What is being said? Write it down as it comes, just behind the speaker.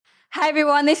Hi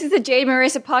everyone, this is the Jade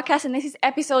Marissa podcast and this is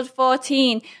episode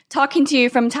 14, talking to you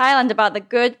from Thailand about the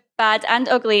good, bad and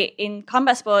ugly in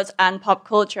combat sports and pop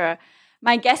culture.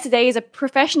 My guest today is a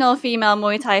professional female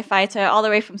Muay Thai fighter all the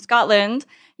way from Scotland,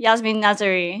 Yasmin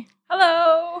Nazari.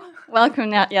 Hello.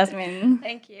 Welcome, Yasmin.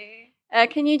 Thank you.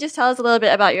 Can you just tell us a little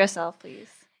bit about yourself, please?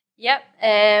 Yep.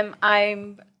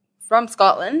 I'm from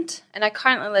Scotland and I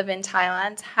currently live in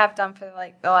Thailand. Have done for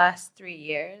the last 3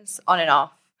 years, on and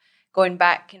off, going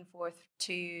back and forth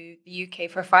to the UK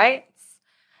for fights.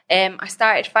 I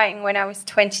started fighting when I was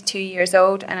 22 years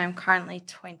old and I'm currently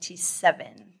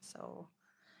 27. So,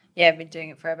 yeah, I've been doing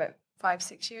it for about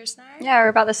 5-6 years now. Yeah, we're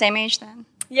about the same age then.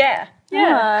 Yeah.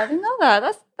 I didn't know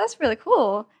that. That's really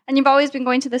cool. And you've always been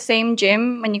going to the same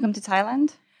gym when you come to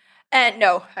Thailand?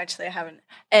 No, actually, I haven't.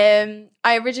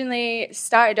 I originally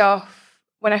started off,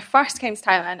 when I first came to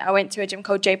Thailand, I went to a gym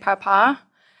called Jay Pa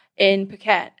in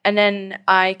Phuket. And then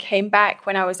I came back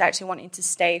when I was actually wanting to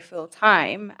stay full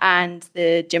time and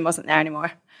the gym wasn't there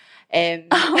anymore.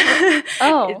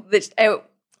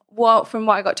 Well, from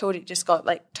what I got told, it just got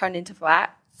turned into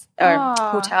flats or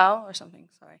hotel or something.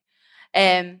 Sorry.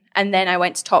 And then I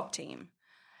went to Top Team.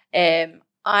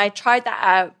 I tried that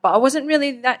out, but I wasn't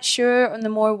really that sure on the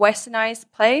more westernized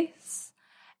place.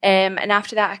 And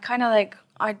after that,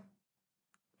 I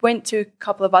went to a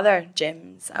couple of other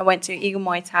gyms. I went to Eagle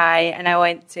Muay Thai and I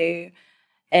went to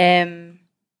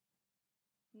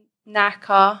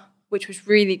Naka, which was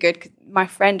really good because my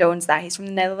friend owns that. He's from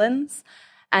the Netherlands.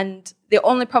 And the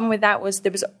only problem with that was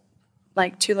there was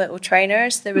two little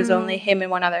trainers. There was only him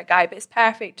and one other guy, but it's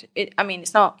perfect.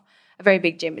 It's not a very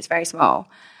big gym. It's very small.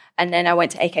 And then I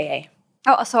went to AKA.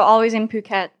 Oh, so always in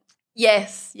Phuket?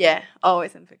 Yes, yeah,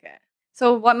 always in Phuket.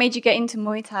 So what made you get into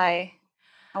Muay Thai?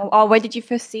 Or where did you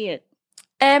first see it?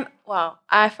 Well,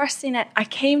 I first seen it, I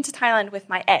came to Thailand with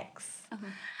my ex.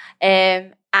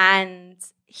 And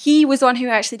he was the one who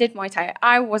actually did Muay Thai.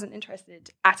 I wasn't interested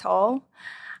at all.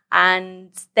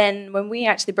 And then when we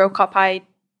actually broke up, I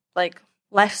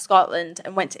left Scotland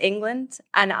and went to England.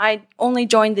 And I only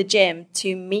joined the gym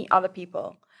to meet other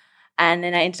people. And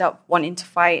then I ended up wanting to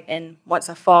fight. And once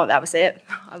I fought, that was it.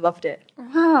 I loved it.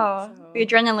 Wow. So, the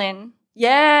adrenaline.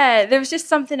 Yeah, there was just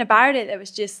something about it that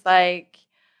was just I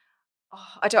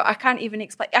can't even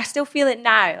explain. I still feel it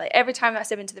now. Every time I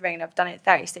step into the ring, and I've done it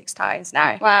 36 times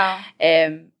now. Wow.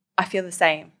 I feel the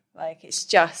same. It's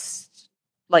just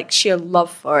sheer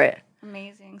love for it.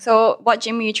 Amazing. So what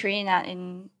gym were you training at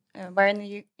where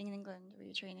in England were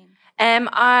you training?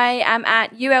 I am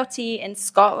at ULT in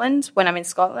Scotland when I'm in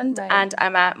Scotland, right. And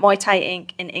I'm at Muay Thai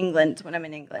Inc. in England when I'm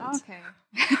in England. Oh, okay.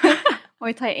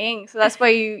 Muay Thai Inc. So that's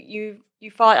where you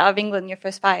fought out of England in your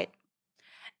first fight?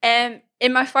 In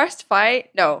my first fight,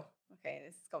 no. Okay,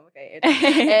 this is complicated.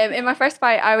 In my first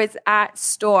fight, I was at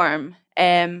Storm,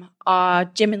 a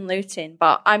gym in Luton,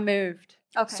 but I moved.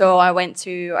 Okay. So I went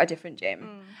to a different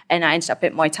gym, and I ended up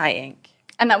at Muay Thai Inc.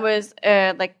 And that was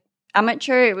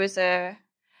amateur? It was a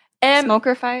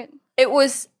smoker fight? It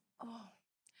was...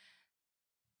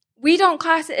 We don't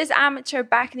class it as amateur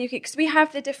back in the UK because we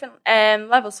have the different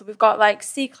levels. So we've got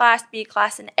C class, B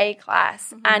class, and A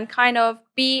class. And kind of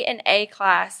B and A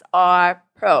class are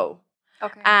pro.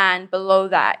 Okay. And below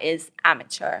that is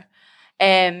amateur.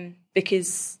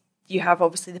 Because you have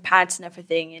obviously the pads and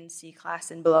everything in C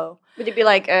class and below. Would it be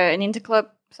an interclub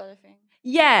sort of thing?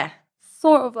 Yeah,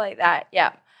 sort of like that,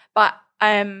 yeah. But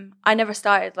I never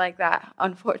started like that,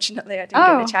 unfortunately. I didn't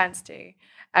get the chance to.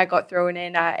 I got thrown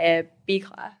in at a B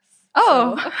class.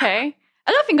 Oh, so. Okay.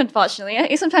 I don't think,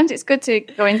 unfortunately. Sometimes it's good to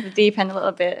go into the deep end a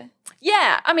little bit.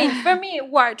 Yeah, for me, it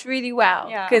worked really well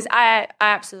because I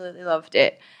absolutely loved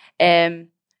it.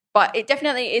 But it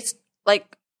definitely is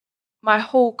my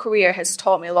whole career has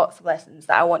taught me lots of lessons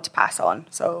that I want to pass on.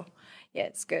 So, yeah,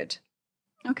 it's good.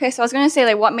 Okay, so I was going to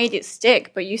say, what made it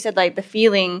stick? But you said, the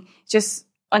feeling, just,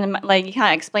 you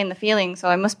can't explain the feeling, so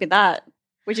it must be that.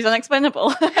 Which is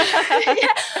unexplainable. yeah,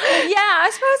 I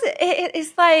suppose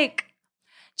it's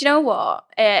do you know what?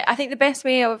 I think the best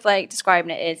way of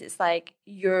describing it is it's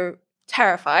you're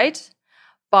terrified,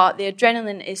 but the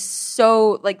adrenaline is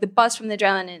so, the buzz from the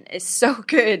adrenaline is so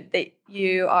good that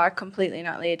you are completely and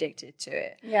utterly addicted to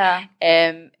it. Yeah.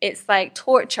 It's like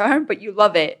torture, but you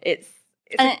love it. It's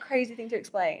a crazy thing to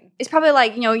explain. It's probably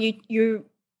you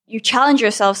challenge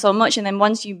yourself so much, and then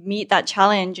once you meet that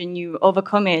challenge and you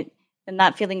overcome it, and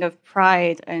that feeling of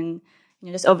pride and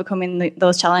just overcoming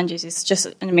those challenges is just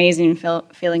an amazing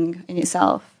feeling in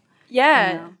itself.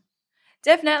 Yeah,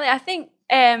 definitely. I think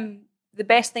the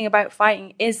best thing about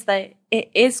fighting is that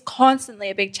it is constantly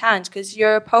a big challenge because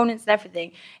your opponents and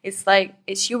everything,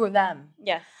 it's you or them.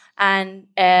 Yes. And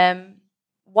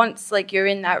once like you're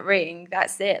in that ring,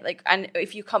 that's it. Like, and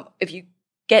if you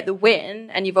get the win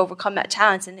and you've overcome that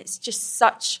challenge, and it's just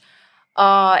such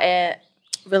a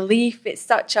relief. It's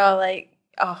such a like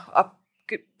a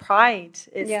good pride.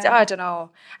 It's I don't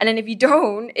know. And then if you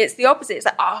don't, it's the opposite. It's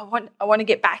like I want to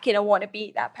get back in. I want to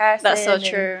beat that person. That's so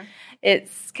true.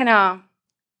 It's kind of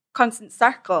constant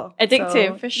circle.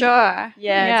 Addictive, for sure.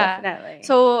 Yeah, definitely.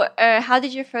 So how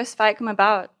did your first fight come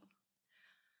about?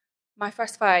 My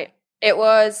first fight, it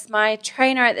was my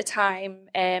trainer at the time.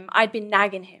 I'd been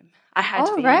nagging him. I had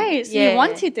been. Right. So you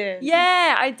wanted it.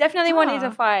 Yeah, I definitely wanted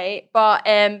a fight, but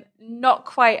not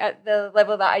quite at the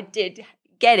level that I did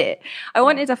get it. I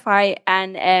wanted a fight,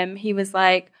 and he was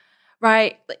like,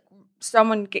 right, like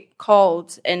someone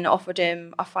called and offered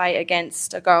him a fight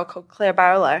against a girl called Claire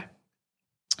Bowler.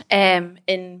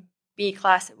 In B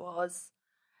class it was,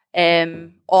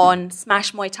 on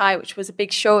Smash Muay Thai, which was a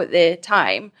big show at the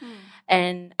time.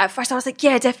 And at first I was like,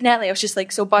 yeah, definitely. I was just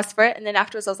like so buzzed for it. And then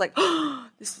afterwards I was like, oh,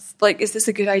 this is like, is this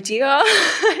a good idea?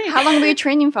 How long were you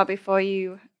training for before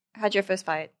you had your first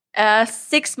fight?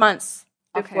 6 months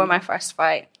before my first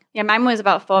fight. Yeah, mine was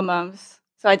about 4 months.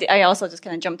 So I also just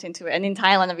kind of jumped into it. And in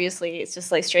Thailand, obviously, it's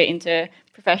just like straight into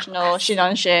professional shin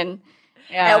on shin.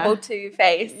 Yeah. Elbow to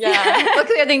face. Yeah.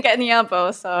 Luckily, I didn't get any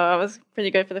elbow, so I was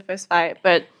pretty good for the first fight.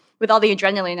 But with all the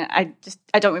adrenaline,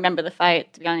 I don't remember the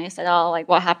fight, to be honest, at all. Like,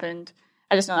 what happened.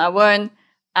 I just know I won.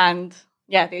 And,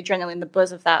 yeah, the adrenaline, the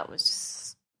buzz of that was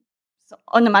just so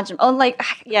unimaginable.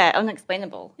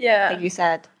 Unexplainable. Yeah. Like you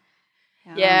said.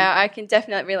 Yeah, I can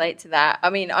definitely relate to that. I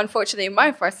mean, unfortunately, in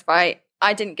my first fight,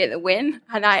 I didn't get the win.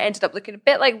 And I ended up looking a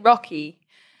bit like Rocky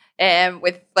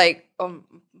with, like,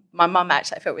 my mum.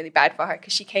 Actually, I felt really bad for her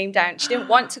because she came down. She didn't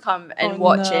want to come and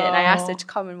watch it, and I asked her to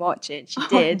come and watch it. She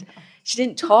did. No. She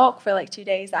didn't talk for like 2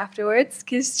 days afterwards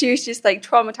because she was just like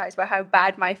traumatized by how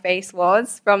bad my face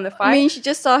was from the fight. I mean, she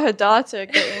just saw her daughter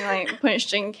getting like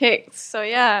punched and kicked. So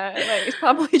yeah, like it's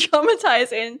probably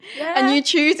traumatizing. Yeah. And you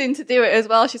choosing to do it as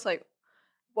well. She's like,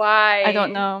 why? I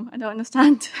don't know. I don't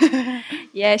understand.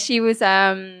 Yeah, she was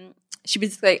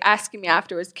like asking me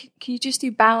afterwards, can you just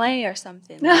do ballet or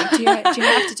something? Like, do you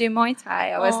have to do Muay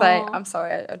Thai? I was like, I'm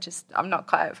sorry, I'm not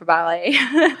cut out for ballet.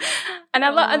 And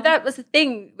that was the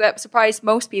thing that surprised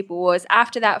most people was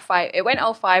after that fight, it went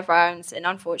all 5 rounds, and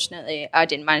unfortunately, I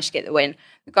didn't manage to get the win.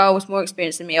 The girl was more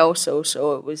experienced than me also,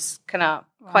 so it was kind of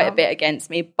quite a bit against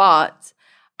me, but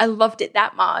I loved it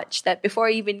that much that before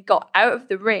I even got out of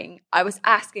the ring, I was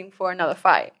asking for another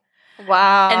fight.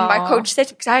 Wow. And my coach said,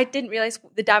 because I didn't realize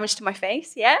the damage to my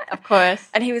face yet. Of course.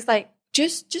 And he was like,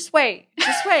 just wait.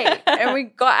 And we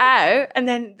got out. And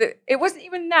then it wasn't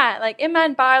even that. Like,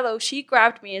 Iman Barlow, she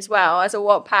grabbed me as well as I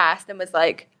walked past and was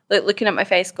like looking at my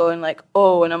face going like,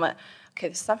 oh. And I'm like, okay,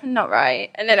 there's something not right.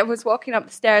 And then I was walking up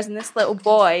the stairs and this little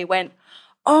boy went,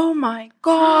 oh my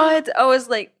God. I was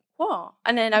like, what?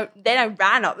 And then I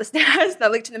ran up the stairs and I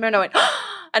looked in the mirror and I went, oh.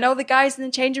 And all the guys in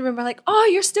the changing room were like, oh,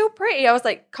 you're still pretty. I was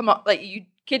like, come on, like, you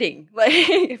kidding? Like,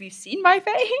 have you seen my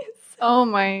face? Oh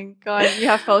my God. You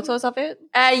have photos of it?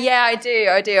 Yeah, I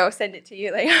do. I'll send it to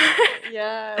you later.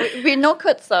 Yeah. We no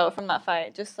cuts though from that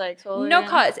fight, just like swollen. No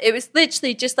cuts. It was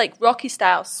literally just like Rocky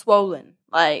style, swollen,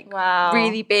 like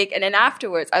really big. And then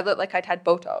afterwards, I looked like I'd had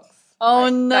Botox. Oh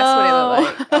like, no. That's what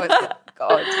it looked like. I was like,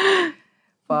 God.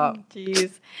 But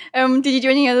jeez. Did you do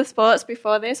any other sports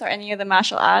before this or any other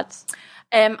martial arts?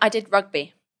 I did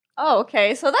rugby. Oh,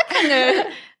 okay. So that kind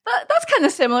of that's kind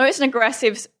of similar. It's an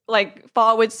aggressive, like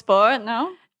forward sport,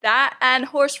 no? That and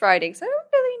horse riding. So I don't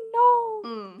really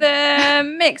know the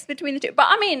mix between the two. But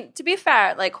I mean, to be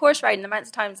fair, like horse riding, the amount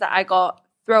of times that I got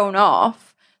thrown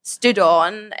off, stood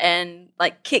on, and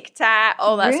like kicked at,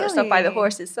 all that sort of stuff by the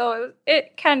horses. So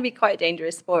it can be quite a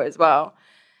dangerous sport as well.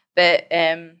 But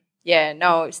yeah,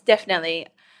 no, it's definitely.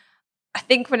 I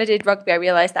think when I did rugby, I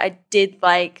realised that I did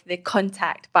like the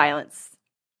contact violence.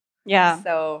 Yeah.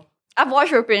 So I've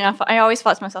watched rugby and I always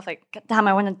thought to myself, like, God damn,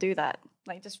 I want to do that.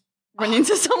 Like, just run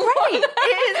into someone. Right.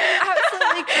 It is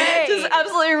absolutely great. Just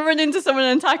absolutely run into someone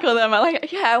and tackle them. I'm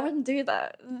like, yeah, I want to do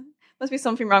that. Must be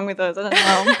something wrong with us. I don't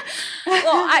know.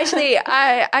 Well, actually,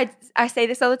 I say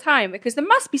this all the time because there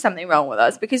must be something wrong with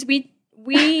us because we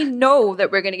know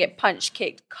that we're going to get punched,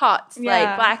 kicked, cut,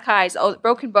 like black eyes, all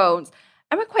broken bones.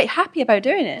 And we're quite happy about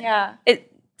doing it. Yeah.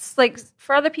 It's like,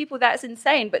 for other people, that's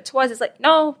insane. But to us, it's like,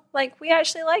 no, like, we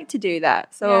actually like to do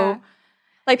that. So,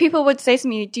 like, people would say to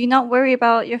me, do not worry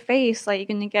about your face. Like, you're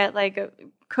going to get, like, a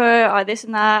cut or this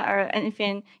and that or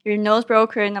anything. Your nose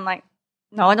broken. And I'm like,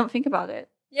 no, I don't think about it.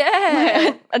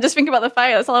 Yeah. I just think about the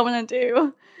fight. That's all I want to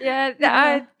do. Yeah,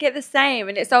 I get the same.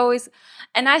 And it's always,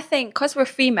 and I think because we're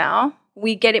female,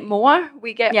 we get it more.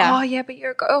 We get, Yeah. oh yeah, but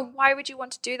you're a girl. Why would you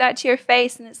want to do that to your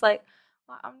face? And it's like,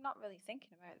 well, I'm not really thinking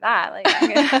about that. Like,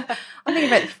 I'm thinking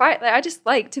about the fight. Like, I just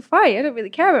like to fight. I don't really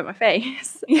care about my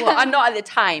face. Yeah. Well, I'm not at the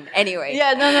time anyway.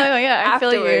 Yeah, no, yeah, I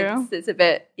feel you. Afterwards, it's a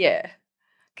bit,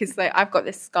 because like I've got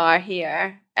this scar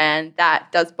here, and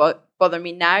that does bother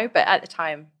me now. But at the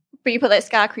time, But you put like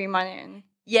scar cream on it. And,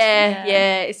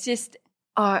 yeah, it's just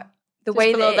the Just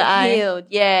way below that the it eye. healed.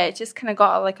 Yeah, it just kind of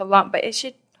got like a lump, but it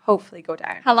should hopefully go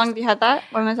down. how long have you had that?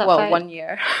 When was that Well, fight? 1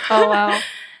 year. Oh, wow.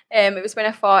 It was when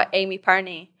I fought Amy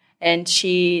Perney, and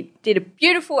she did a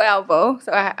beautiful elbow.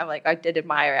 So I did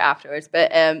admire it afterwards.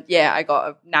 But I got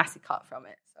a nasty cut from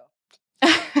it.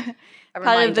 So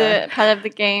part of the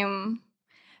game.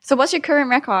 So what's your current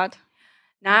record?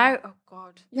 now, oh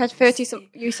God, You had 30, so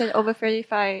you said over 30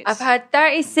 fights. I've had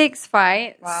 36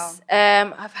 fights. Wow.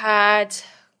 I've had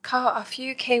a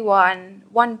few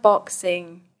K1, one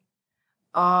boxing.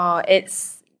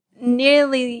 It's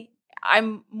nearly,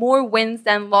 I'm more wins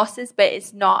than losses, but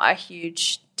it's not a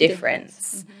huge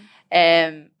difference.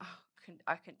 Mm-hmm.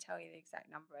 I couldn't tell you the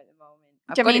exact number at the moment.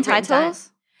 Do you have any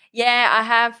titles? Yeah, I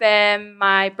have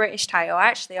my British title.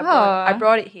 Actually, I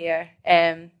brought it here.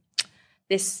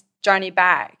 This journey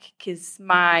back, because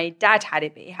my dad had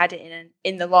it, but he had it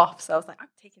in the loft. So I was like, I'm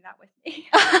taking that with me.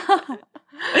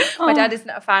 My dad isn't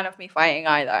a fan of me fighting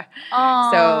either.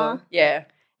 So yeah,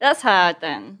 that's hard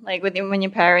then. Like when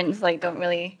your parents like don't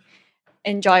really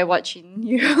enjoy watching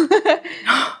you,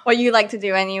 what you like to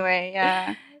do anyway.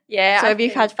 Yeah. yeah. So have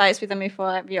you had fights with them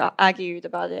before? Have you argued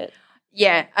about it?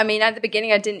 Yeah, I mean, at the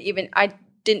beginning, I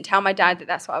didn't tell my dad that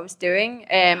that's what I was doing.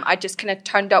 I just kind of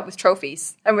turned up with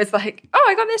trophies and was like, "Oh,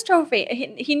 I got this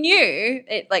trophy." He knew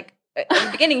it. Like at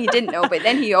the beginning, he didn't know, but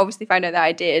then he obviously found out that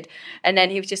I did. And then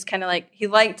he was just kind of like, he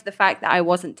liked the fact that I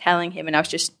wasn't telling him, and I was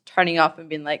just turning up and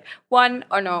being like, won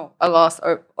or no, a loss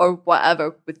or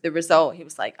whatever with the result. He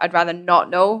was like, "I'd rather not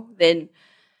know than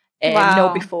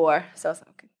know before." So I was like,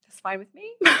 "Okay, that's fine with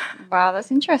me." Wow,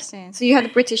 that's interesting. So you had the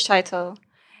British title.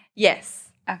 Yes.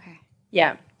 Okay.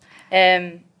 Yeah. I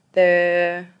can't even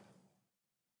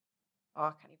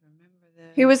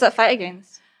remember Who was that fight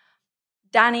against?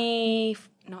 not Danny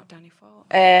Fall.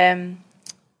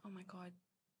 Oh my God.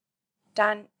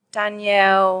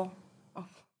 Danielle. Oh,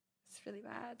 it's really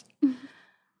bad.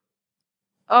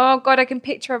 Oh God, I can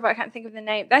picture her, but I can't think of the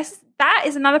name. That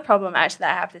is another problem, actually,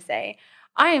 that I have to say.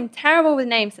 I am terrible with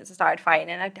names since I started fighting,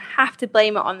 and I have to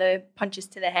blame it on the punches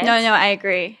to the head. No, I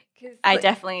agree. I like,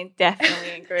 definitely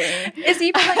agree. It's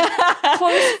even like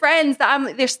close friends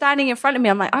that they're standing in front of me.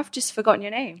 I'm like, I've just forgotten your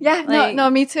name. Yeah, like, no,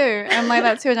 me too. I'm like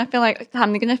that too, and I feel like,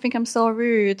 damn, they're gonna think I'm so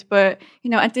rude. But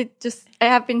I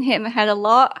have been hit in the head a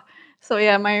lot, so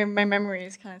yeah, my memory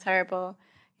is kind of terrible.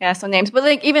 Yeah, so names, but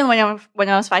like even when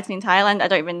I was fighting in Thailand, I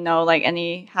don't even know like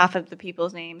half of the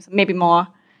people's names, maybe more.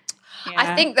 Yeah.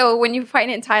 I think though, when you're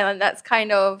fighting in Thailand, that's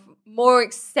kind of more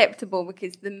acceptable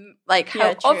because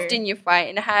how often you fight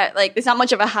and how like there's not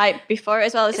much of a hype before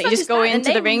as well. It's like you just go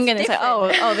into the ring and it's like,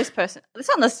 oh, this person. It's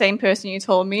not the same person you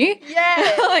told me.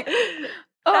 Yeah, like,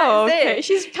 oh, okay, it.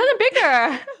 She's kind of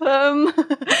bigger.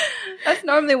 That's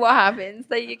normally what happens.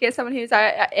 Like you get someone who's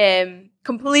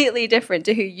completely different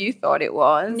to who you thought it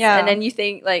was. Yeah, and then you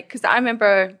think like, because I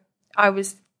remember I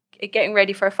was getting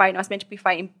ready for a fight and I was meant to be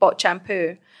fighting Bot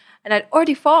Shampoo, and I'd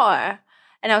already fought her.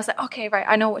 And I was like, okay, right,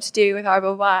 I know what to do with her,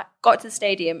 blah, blah, blah. Got to the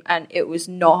stadium, and it was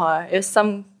not her. It was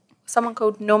someone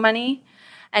called No Money,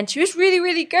 and she was really,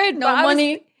 really good. No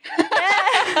Money.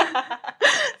 Yeah.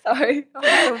 Sorry,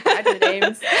 I'm so bad with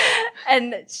names.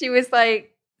 And she was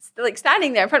like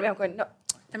standing there in front of me. I'm going, no,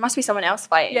 there must be someone else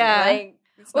fighting. Yeah. Like,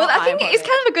 well, I think it's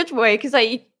kind of a good way because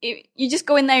like you just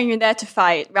go in there and you're there to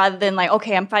fight rather than like,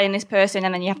 okay, I'm fighting this person,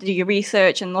 and then you have to do your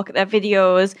research and look at their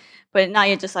videos. But now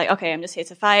you're just like, okay, I'm just here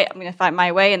to fight. I'm going to fight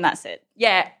my way, and that's it.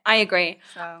 Yeah, I agree.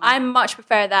 So. I much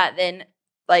prefer that than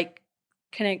like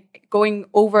kind of going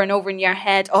over and over in your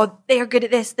head. Oh, they're good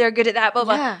at this. They're good at that. Blah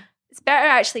blah. Yeah. It's better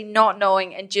actually not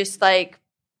knowing and just like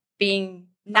being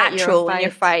natural in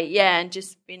your fight. Yeah, and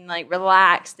just being like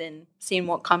relaxed and seeing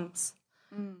what comes.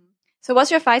 Mm. So,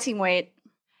 what's your fighting weight?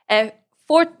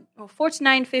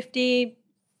 49, 50,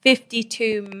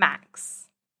 52 max.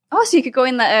 Oh, so you could go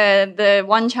in the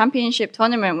one championship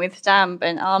tournament with Stamp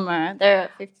and Alma. They're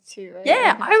at 52, right?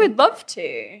 Yeah, I would love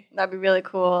to. That'd be really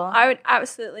cool. I would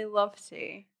absolutely love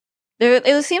to.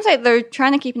 It seems like they're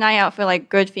trying to keep an eye out for like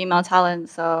good female talent,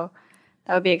 so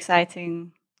that would be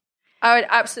exciting. I would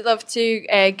absolutely love to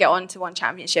get on to one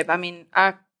championship. I mean,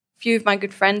 a few of my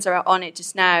good friends are on it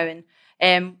just now,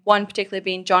 and one particularly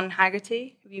being John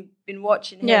Haggerty. Have you been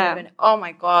watching him? Yeah. And, oh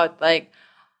my God, like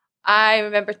I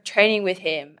remember training with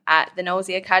him at the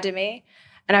Nosy Academy.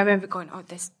 And I remember going, oh,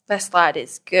 this lad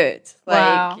is good.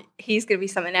 Like, he's going to be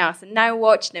something else. And now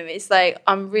watching him, it's like,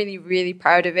 I'm really, really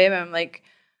proud of him. I'm like,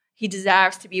 he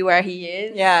deserves to be where he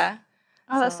is. Yeah.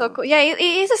 Oh, that's so cool. Yeah, it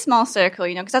is a small circle,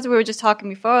 you know, because as we were just talking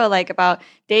before, like about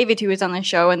David who was on the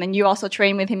show, and then you also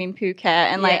train with him in Phuket,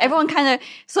 and like everyone kind of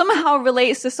somehow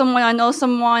relates to someone. I know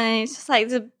someone, and it's just like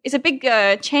it's a big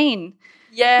chain.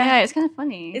 Yeah, it's kind of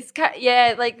funny. It's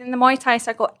like in the Muay Thai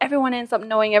circle, everyone ends up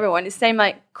knowing everyone. It's the same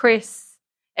like Chris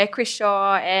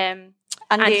Shaw, Andy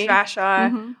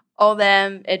Strasher, all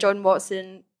them, Jordan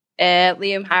Watson,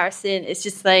 Liam Harrison. It's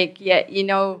just like, you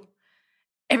know,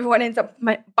 everyone ends up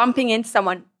bumping into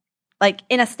someone like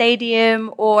in a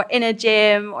stadium or in a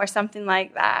gym or something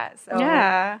like that. So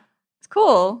yeah, it's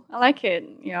cool. I like it.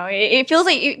 You know, it feels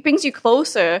like it brings you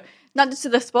closer, not just to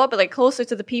the sport, but like closer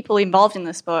to the people involved in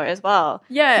the sport as well.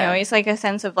 Yeah. You know, it's like a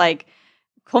sense of like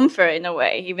comfort in a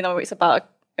way, even though it's about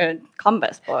a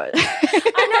combat sport.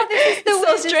 I know, this is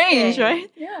so strange, thing.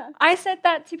 Right? Yeah. I said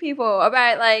that to people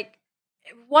about like,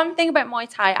 one thing about Muay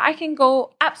Thai, I can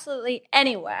go absolutely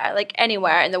anywhere, like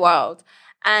anywhere in the world,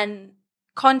 and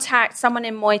contact someone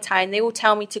in Muay Thai, and they will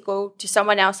tell me to go to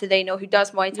someone else who they know who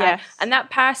does Muay Thai. Yes. And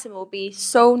that person will be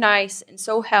so nice and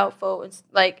so helpful and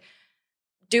like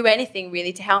do anything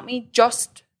really to help me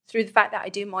just through the fact that I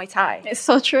do Muay Thai. It's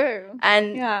so true.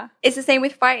 And it's the same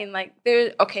with fighting. Like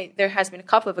there has been a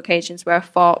couple of occasions where I've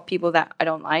fought people that I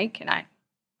don't like, and I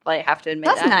have to admit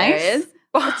that's nice. There is.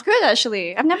 It's good,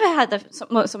 actually. I've never had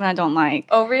someone I don't like.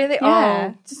 Oh, really?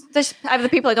 Yeah. Oh. Just either the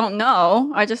people I don't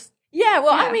know or just... Yeah,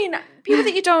 well, I mean, people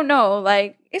that you don't know,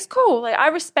 like, it's cool. Like, I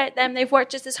respect them. They've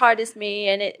worked just as hard as me,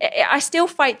 and I still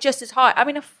fight just as hard. I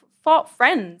mean, I've fought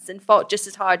friends and fought just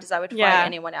as hard as I would fight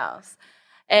anyone else.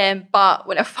 But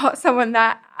when I fought someone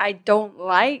that I don't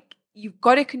like, you've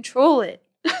got to control it.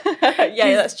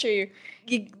 Yeah, that's true.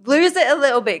 You lose it a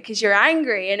little bit because you're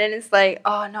angry, and then it's like,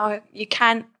 oh no, you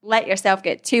can't let yourself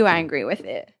get too angry with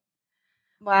it.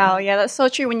 Wow, yeah, that's so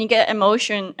true. When you get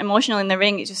emotional in the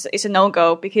ring, it's a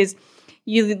no-go because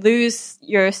you lose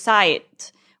your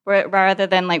sight rather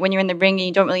than like when you're in the ring and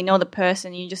you don't really know the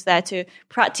person, you're just there to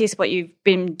practice what you've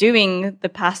been doing the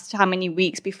past how many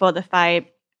weeks before the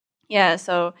fight. Yeah,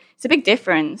 so it's a big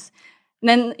difference. And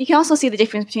then you can also see the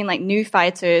difference between like new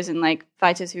fighters and like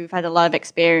fighters who've had a lot of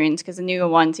experience, because the newer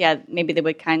ones, maybe they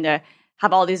would kind of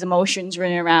have all these emotions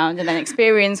running around, and then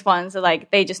experienced ones are like,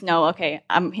 they just know, okay,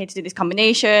 I'm here to do this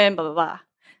combination, blah, blah, blah.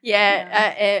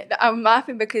 Yeah. I'm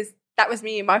laughing because that was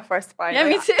me in my first fight. Yeah,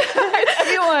 me too.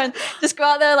 Everyone just go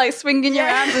out there like swinging your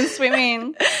arms and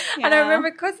swimming. Yeah. And I remember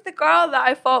because the girl that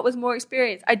I fought was more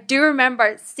experienced, I do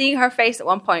remember seeing her face at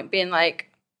one point being like,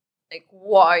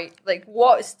 why? Like,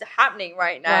 what is happening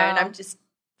right now? Wow. And I'm just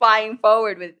flying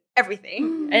forward with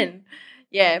everything. And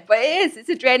but it's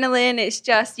adrenaline. It's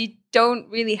just, you don't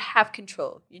really have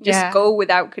control. You just go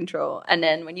without control. And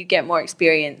then when you get more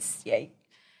experience,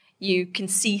 you can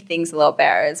see things a lot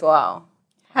better as well.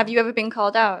 Have you ever been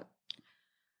called out?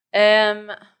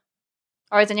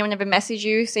 Or has anyone ever messaged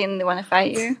you saying they want to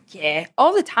fight you? Yeah,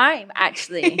 all the time,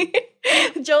 actually.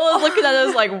 Joel's looking at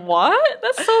us like, what?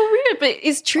 That's so weird. But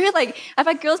it's true. Like, I've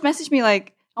had girls message me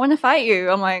like, I want to fight you.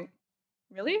 I'm like,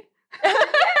 really?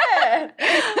 Yeah.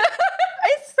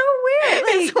 It's so weird.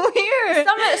 Like, it's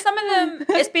weird. Some of them,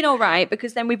 it's been all right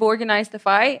because then we've organized the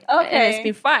fight. Okay. And it's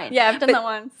been fine. Yeah, I've done that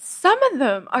once. Some of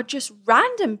them are just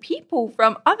random people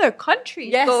from other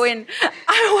countries going,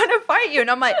 I want to fight you.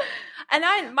 And I'm like...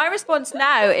 And my response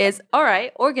now is, all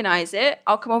right, organize it.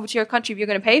 I'll come over to your country if you're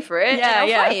going to pay for it. Yeah,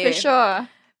 fight you. For sure.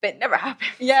 But it never happened.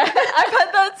 Yeah, I've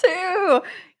had that too.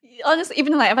 Honestly,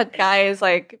 even like I've had guys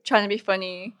like trying to be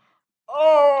funny.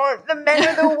 Oh, the men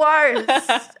are the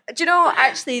worst. Do you know,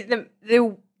 actually,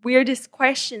 the weirdest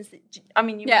questions that, I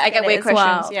mean, I get weird questions.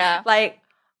 Well. Yeah. Like,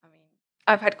 I mean,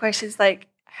 I've had questions like,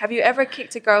 have you ever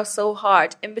kicked a girl so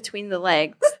hard in between the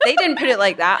legs? They didn't put it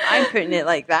like that. I'm putting it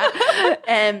like that.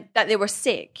 That they were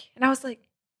sick. And I was like,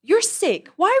 you're sick.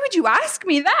 Why would you ask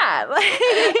me that? Like,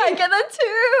 I get that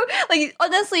too. Like,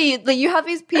 honestly, like you have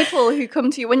these people who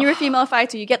come to you when you're a female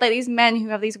fighter. You get like these men who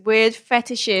have these weird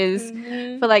fetishes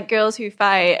for like girls who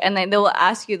fight, and then they'll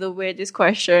ask you the weirdest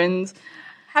questions.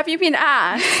 Have you been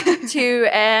asked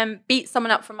to beat someone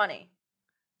up for money,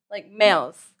 like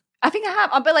males? I think I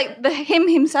have, but like him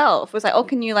himself was like, "Oh,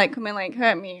 can you like come and like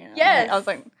hurt me?" Yes, I was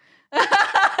like, "Yeah,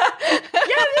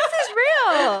 this is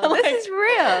real. This is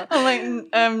real." I'm like,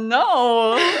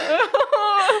 no.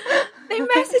 They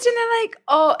message and they're like,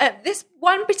 "Oh, this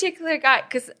one particular guy,"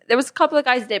 because there was a couple of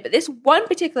guys that did, but this one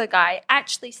particular guy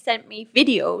actually sent me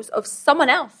videos of someone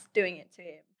else doing it to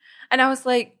him, and I was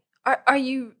like, "Are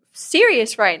you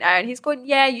serious right now. And he's going,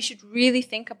 yeah, you should really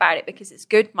think about it because it's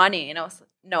good money. And I was like,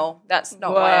 no, that's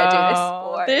not why I do this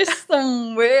sport. There's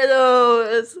some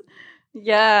weirdos.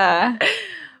 Yeah.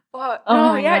 But Oh no,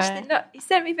 my he God. actually he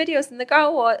sent me videos, and the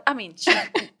girl was, I mean,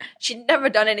 she'd never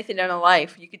done anything in her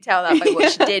life. You could tell that by what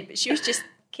she did, but she was just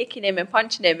kicking him and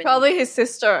punching him. And, Probably his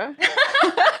sister.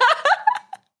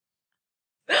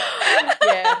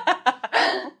 yeah,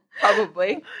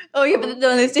 probably. Oh, yeah, but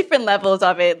no, there's different levels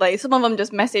of it. Like, some of them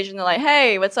just message and they're like,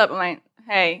 hey, what's up? I'm like,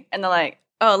 hey. And they're like,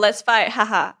 oh, let's fight.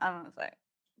 Haha. And I was like,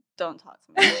 don't talk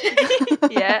to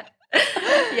me. Yeah.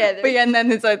 Yeah. But yeah, and then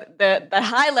there's like the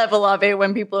high level of it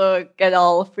when people get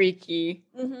all freaky.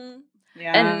 Mm-hmm.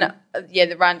 Yeah. And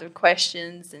the random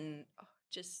questions and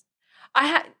just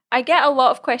I get a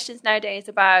lot of questions nowadays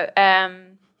about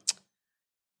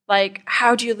like,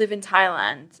 how do you live in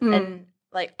Thailand? And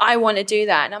like, I want to do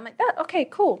that, and I'm like, okay,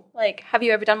 cool. Like, have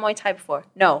you ever done Muay Thai before?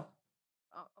 No.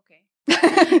 Oh,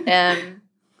 okay.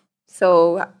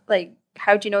 So like,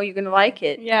 how do you know you're gonna like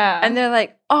it? Yeah. And they're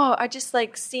like, oh, I just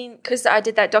like seen, because I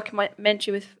did that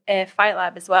documentary with Fight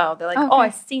Lab as well. They're like, Okay. oh,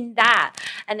 I've seen that,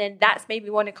 and then that's made me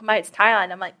want to come out to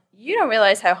Thailand. I'm like, you don't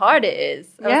realize how hard it is.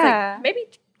 I was like, maybe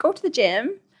go to the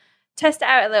gym, test it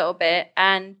out a little bit,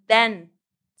 and then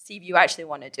see if you actually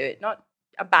want to do it. Not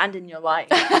abandon your life.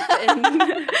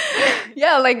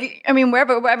 Yeah, like, I mean,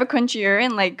 wherever country you're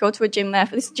in, like, go to a gym there.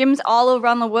 There's gyms all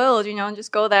around the world, you know, and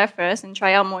just go there first and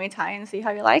try out Muay Thai and see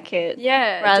how you like it.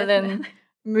 Yeah, rather than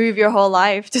move your whole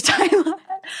life to Thailand.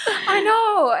 I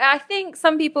know. I think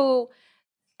some people,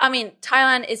 I mean,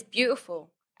 Thailand is beautiful.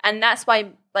 And that's why,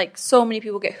 like, so many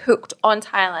people get hooked on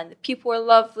Thailand. The people are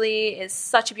lovely. It's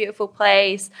such a beautiful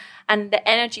place. And the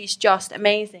energy is just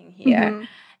amazing here.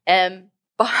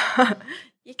 But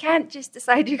you can't just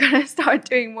decide you're going to start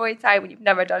doing Muay Thai when you've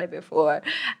never done it before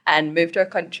and move to a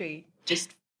country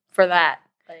just for that.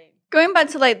 Like, going back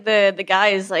to, like, the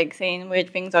guys, like, saying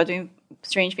weird things or doing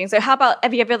strange things. So how about,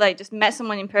 have you ever, like, just met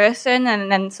someone in person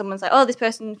and then someone's like, oh, this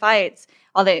person fights,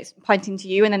 or they're pointing to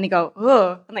you and then they go,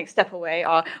 oh, and, like, step away,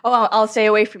 or, oh, I'll stay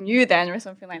away from you then, or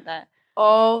something like that.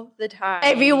 all the time.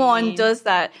 Everyone does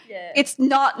that. Yeah. It's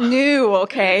not new,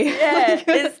 okay? Yeah,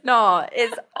 it's not.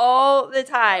 It's all the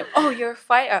time. Oh, you're a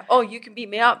fighter. Oh, you can beat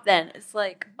me up then. It's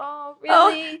like, oh,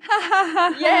 really?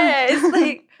 Oh. Yeah, it's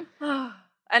like, oh.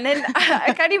 And then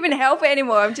I can't even help it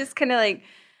anymore. I'm just kind of like,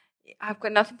 I've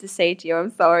got nothing to say to you.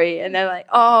 I'm sorry. And they're like,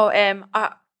 oh,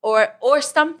 or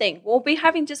something. We'll be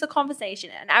having just a conversation,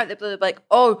 and out of the blue, they're like,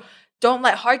 oh, don't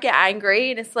let her get angry.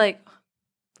 And it's like,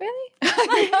 really?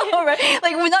 I know, right?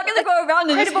 Like, we're not going to go around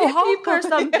and just Incredible hit Hulk people. or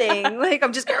something. Like,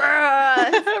 I'm just, no,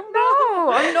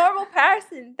 I'm a normal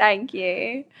person. Thank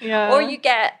you. Yeah. Or you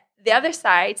get the other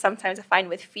side. Sometimes I find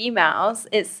with females,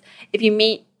 it's if you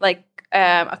meet like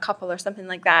a couple or something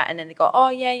like that, and then they go, oh,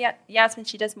 yeah, Yasmin,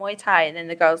 she does Muay Thai. And then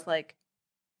the girl's like,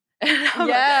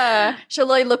 yeah. She'll,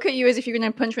 like, look at you as if you're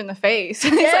going to punch her in the face.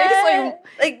 yeah.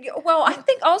 Well, I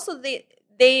think also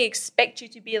they expect you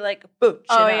to be like a butch,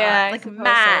 Oh, and yeah, I like a suppose so,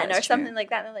 man that's or something true. like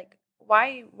that. And they're like,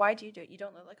 why do you do it? You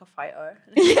don't look like a fighter.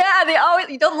 Yeah, they always,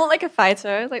 you don't look like a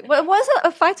fighter. Like, what does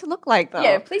a fighter look like, though?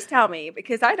 Yeah, please tell me,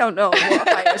 because I don't know what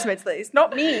a fighter's meant to look. It's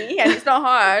not me, and it's not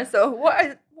her. So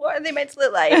what are they meant to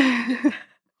look like?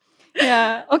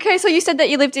 Yeah. Okay, so you said that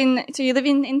you live in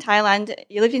Thailand,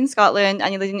 you lived in Scotland,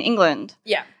 and you lived in England.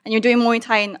 Yeah. And you're doing Muay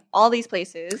Thai in all these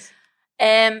places.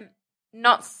 Well,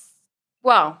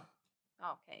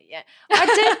 okay, yeah. I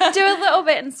did do a little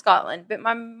bit in Scotland, but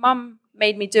my mum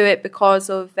made me do it because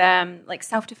of like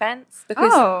self-defense.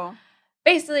 Because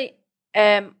basically,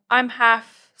 I'm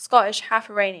half Scottish, half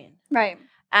Iranian, Right.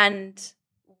 and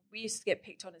we used to get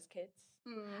picked on as kids.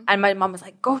 And my mum was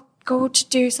like, go to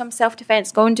do some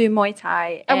self-defense, go and do Muay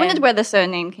Thai. I wondered where the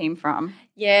surname came from.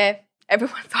 Yeah,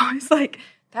 everyone's always like,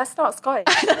 that's not Scottish.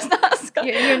 That's not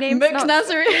Scottish. Your name's Mix not-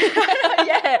 Nazari.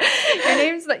 Yeah, your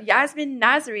name's like Yasmin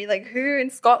Nazari. Like, who in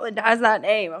Scotland has that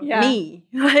name? Yeah. Me.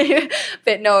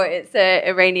 But no, it's an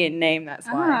Iranian name, that's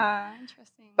why. Ah,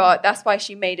 interesting. But that's why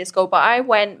she made us go. But I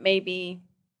went maybe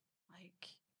like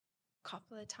a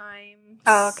couple of times.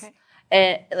 Oh, okay.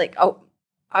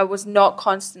 I was not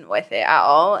constant with it at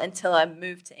all until I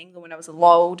moved to England when I was a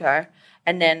lot older,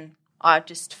 and then I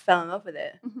just fell in love with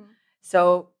it. Mm-hmm.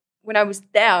 So when I was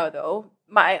there, though,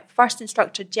 my first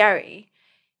instructor, Jerry,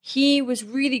 he was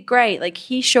really great. Like,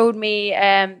 he showed me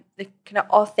the kind of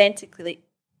authentic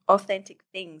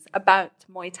things about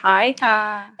Muay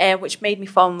Thai, which made me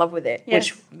fall in love with it, Yes.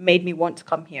 which made me want to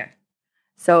come here.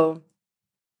 So,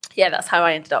 yeah, that's how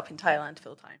I ended up in Thailand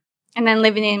full time. And then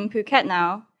living in Phuket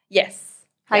now. Yes.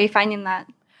 How are you finding that?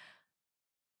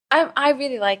 I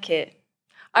really like it.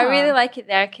 I really like it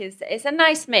there because it's a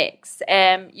nice mix.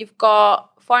 You've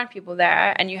got foreign people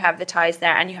there, and you have the Thais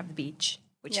there, and you have the beach,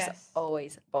 which is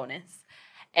always a bonus.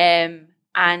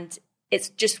 And it's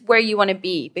just where you want to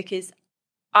be, because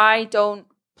I don't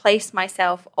place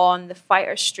myself on the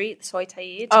fighter street, the Soi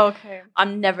Thai. Oh, okay.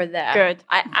 I'm never there. Good.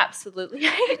 I absolutely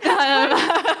hate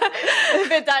that. A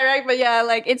bit direct, but yeah,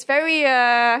 like it's very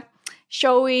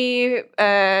showy,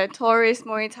 tourist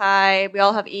Muay Thai. We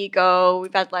all have ego.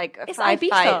 We've had like It's 5 Ibiza.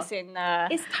 fights in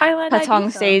It's Thailand. Patong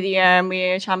Ibiza. Stadium.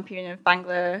 We're champion of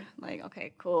Bangla. Like,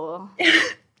 okay, cool.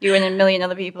 You and a million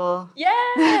other people. Yeah.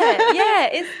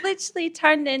 It's literally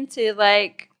turned into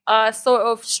like a sort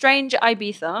of strange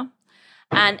Ibiza.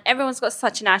 And everyone's got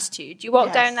such an attitude. You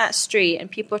walk down that street and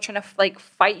people are trying to like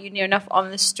fight you near enough on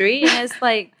the street. And it's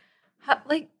like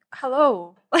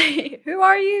hello. Like, who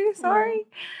are you? Sorry.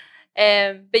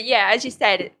 But yeah, as you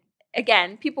said,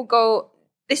 again, people go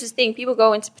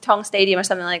into Patong Stadium or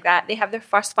something like that. They have their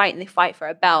first fight and they fight for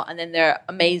a belt, and then they're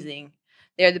amazing.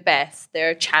 They're the best.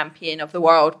 They're champion of the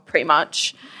world, pretty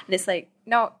much. And it's like,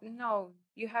 no,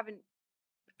 you haven't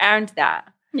earned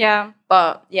that. Yeah.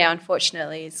 But yeah,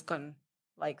 unfortunately, it's gone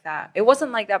like that. It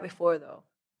wasn't like that before, though.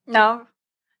 No,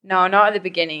 not at the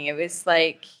beginning. It was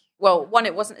like, well, one,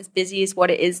 it wasn't as busy as what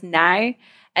it is now,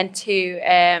 and two,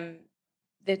 they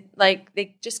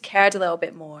just cared a little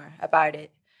bit more about it.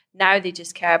 Now they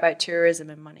just care about tourism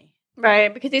and money.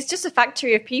 right, because it's just a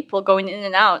factory of people going in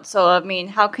and out. So I mean,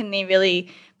 how can they really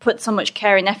put so much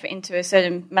care and effort into a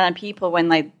certain amount of people when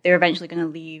like they're eventually going to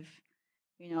leave?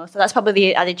 You know, so that's probably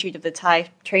the attitude of the Thai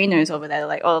trainers over there.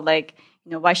 Like, oh, like,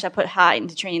 you know, why should I put heart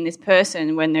into training this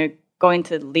person when they're going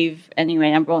to leave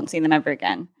anyway and I won't see them ever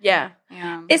again? Yeah.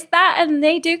 It's that, and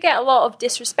they do get a lot of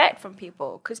disrespect from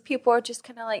people because people are just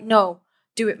kind of like, no,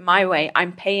 do it my way.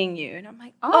 I'm paying you. And I'm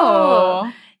like,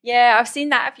 oh. Yeah, I've seen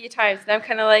that a few times. And I'm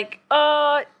kind of like,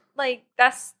 oh, like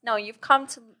you've come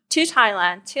to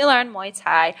Thailand to learn Muay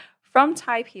Thai from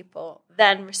Thai people,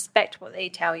 then respect what they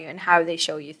tell you and how they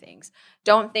show you things.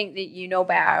 Don't think that you know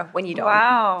better when you don't.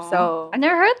 Wow. So I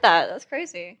never heard that. That's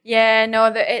crazy. Yeah, no,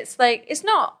 it's like, it's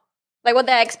not. Like what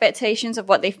their expectations of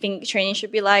what they think training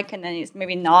should be like, and then it's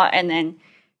maybe not, and then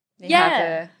they have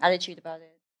an attitude about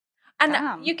it.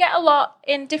 And you get a lot,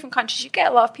 in different countries, you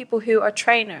get a lot of people who are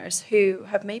trainers who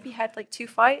have maybe had like 2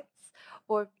 fights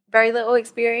or very little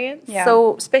experience. Yeah.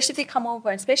 So especially if they come over,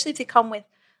 and especially if they come with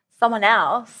someone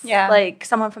else, like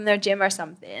someone from their gym or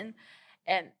something,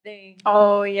 and they...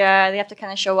 Oh, yeah, they have to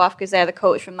kind of show off because they're the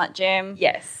coach from that gym.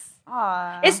 Yes.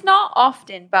 Aww. It's not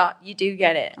often, but you do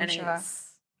get it. I'm sure.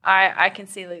 I can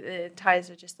see like the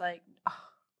Thais are just like,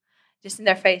 just in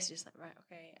their face, just like, right,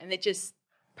 okay. And they just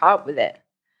part with it.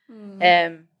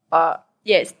 But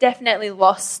yeah, it's definitely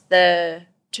lost the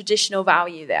traditional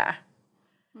value there.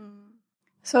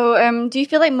 So do you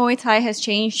feel like Muay Thai has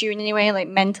changed you in any way, like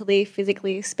mentally,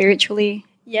 physically, spiritually?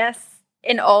 Yes,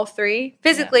 in all 3.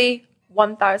 Physically,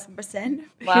 1,000%.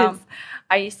 Wow.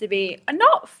 I used to be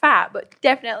not fat, but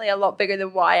definitely a lot bigger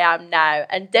than what I am now,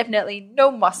 and definitely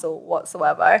no muscle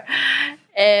whatsoever.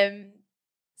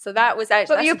 So that was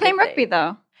actually... But you were playing rugby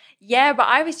though. Yeah, but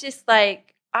I was just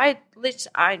like, I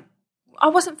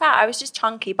wasn't fat. I was just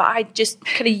chunky, but I just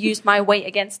could have used my weight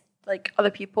against like other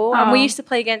people. And we used to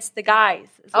play against the guys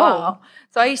as well.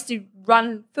 So I used to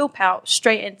run full pelt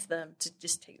straight into them to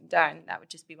just take them down. That would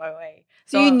just be my way.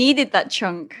 So you needed that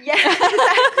chunk. Yeah,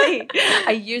 exactly.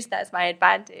 I used that as my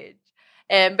advantage.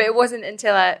 But it wasn't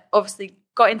until I obviously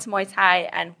got into Muay Thai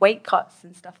and weight cuts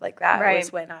and stuff like that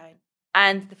was when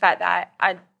and the fact that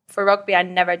for rugby, I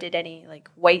never did any like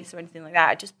weights or anything like that.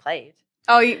 I just played.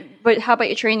 Oh, but how about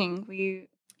your training? Were you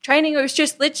training? It was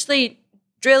just literally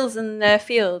drills in the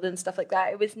field and stuff like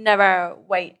that. It was never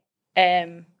weight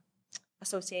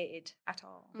associated at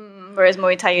all. Whereas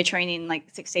Muay Thai, you're training like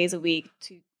 6 days a week,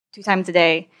 two times a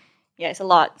day. Yeah, it's a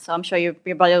lot. So I'm sure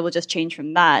your body will just change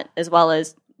from that, as well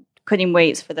as cutting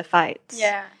weights for the fights.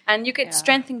 Yeah, and you get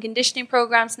strength and conditioning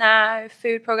programs now,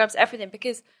 food programs, everything,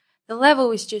 because the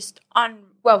level is just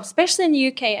especially in the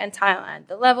UK and Thailand,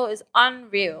 the level is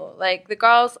unreal. Like the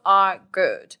girls are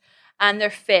good and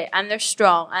they're fit and they're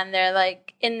strong and they're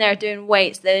like in there doing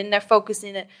weights. They're in there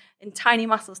focusing in tiny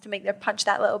muscles to make their punch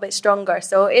that little bit stronger.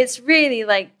 So it's really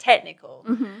like technical.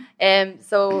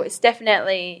 So it's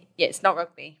definitely, it's not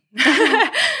rugby.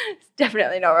 It's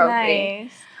definitely not rugby.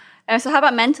 Nice. So how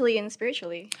about mentally and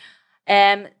spiritually?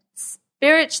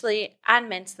 Spiritually and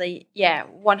mentally,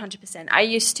 100%. I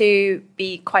used to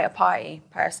be quite a party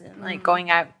person, like going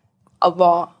out a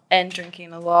lot and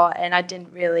drinking a lot, and I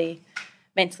didn't really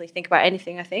mentally think about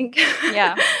anything, I think.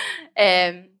 Yeah.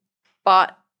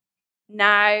 But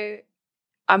now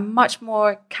I'm much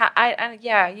more.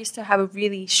 I used to have a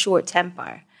really short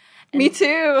temper. Me too.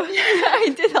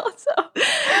 I did also.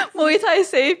 Muay Thai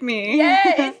saved me.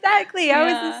 Yeah, exactly. I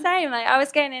was the same. Like I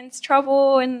was getting into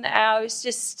trouble, and I was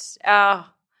just,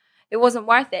 it wasn't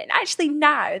worth it. And actually,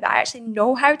 now that I actually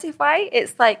know how to fight,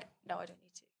 it's like, no, I don't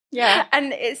need to. Yeah,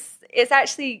 and it's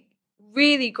actually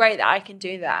really great that I can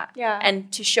do that. Yeah, and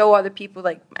to show other people,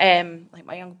 like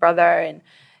my younger brother and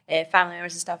family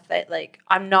members and stuff, that like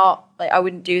I'm not like I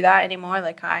wouldn't do that anymore.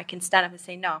 Like I can stand up and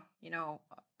say no.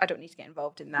 I don't need to get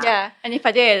involved in that. Yeah, and if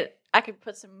I did, I could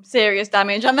put some serious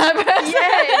damage on that person.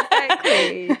 Yeah,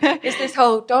 exactly. It's this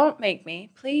whole don't make me,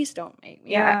 please don't make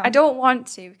me. Yeah. I don't want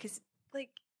to, because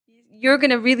like you're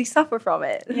gonna really suffer from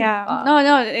it. Yeah,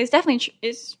 no, it's definitely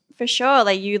it's for sure.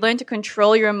 Like you learn to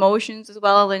control your emotions as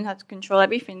well, learn how to control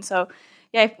everything. So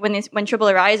yeah, when trouble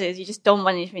arises, you just don't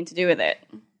want anything to do with it.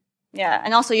 Yeah,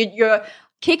 and also you're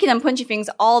kicking and punching things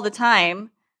all the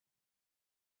time.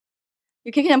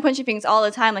 You're kicking and punching things all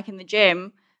the time, like in the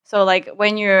gym. So, like,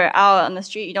 when you're out on the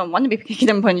street, you don't want to be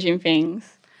kicking and punching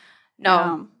things.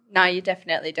 No, you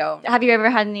definitely don't. Have you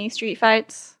ever had any street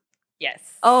fights? Yes.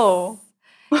 Oh.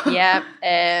 Yeah.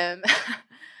 A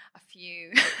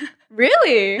few.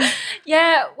 Really?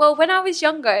 Yeah. Well, when I was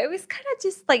younger, it was kind of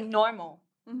just, like, normal.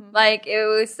 Mm-hmm. Like, it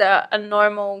was a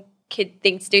normal kid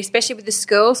thing to do, especially with the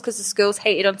schools, because the schools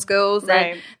hated on schools,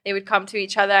 right. And they would come to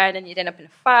each other, and then you'd end up in a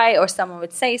fight, or someone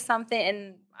would say something.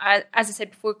 And as I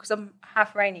said before, because I'm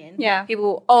half Iranian,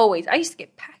 people always, I used to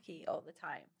get packy all the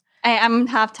time. I'm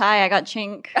half Thai. I got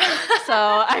chink, so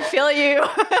I feel you.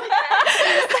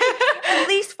 At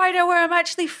least find out where I'm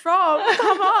actually from.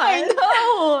 Come on.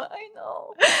 I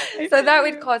know. So that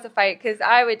would cause a fight, because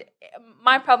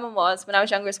my problem was, when I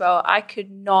was younger as well, I could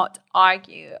not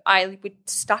argue. I would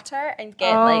stutter and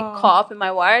get like caught up in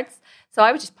my words. So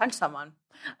I would just punch someone.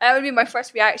 That would be my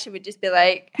first reaction, would just be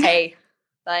like, hey,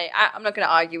 like I'm not going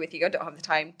to argue with you. I don't have the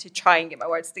time to try and get my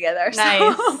words together.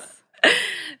 Nice. So.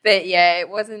 But yeah, it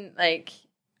wasn't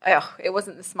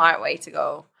the smart way to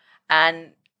go.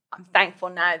 And I'm thankful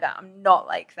now that I'm not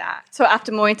like that. So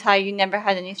after Muay Thai, you never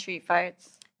had any street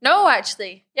fights? No,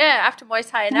 actually. Yeah, after Muay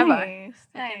Thai, never. Nice.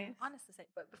 Honestly,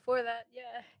 but before that,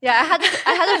 yeah. Yeah,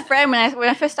 I had a friend when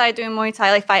I first started doing Muay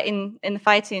Thai, like fighting in the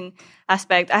fighting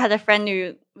aspect. I had a friend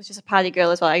who was just a party girl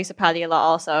as well. I used to party a lot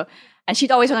also. And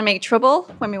she'd always want to make trouble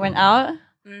when we went out.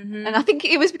 Mm-hmm. And I think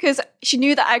it was because she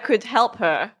knew that I could help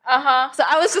her. Uh-huh. So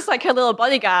I was just like her little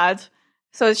bodyguard.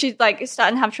 So she's like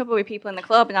starting to have trouble with people in the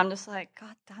club, and I'm just like,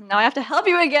 God damn, now I have to help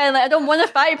you again. Like I don't want to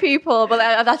fight people, but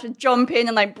like, I'd have to jump in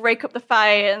and like break up the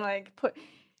fight and like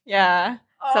yeah.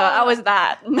 So I was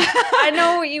that. I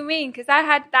know what you mean, because I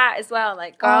had that as well.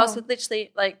 Like girls would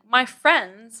literally, like my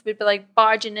friends would be like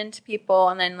barging into people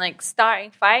and then like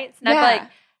starting fights, and I'd be like,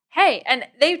 hey, and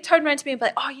they turned around to me and be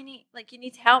like, oh, you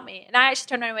need to help me. And I actually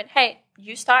turned around and went, hey,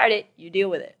 you started it, you deal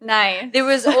with it. Nice. There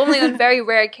was only on very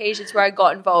rare occasions where I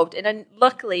got involved, and then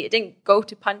luckily it didn't go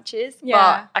to punches,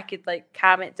 but I could like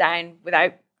calm it down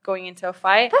without going into a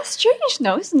fight. That's strange,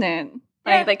 though, isn't it?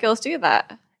 Yeah. Like girls do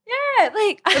that. Yeah,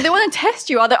 like they want to test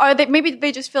you, or maybe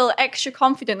they just feel extra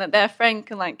confident that their friend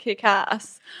can like kick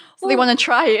ass, so they want to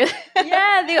try it.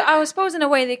 Yeah, I suppose in a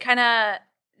way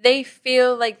they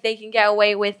feel like they can get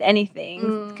away with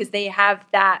anything because they have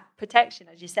that protection,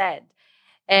 as you said.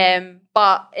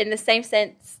 But in the same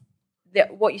sense,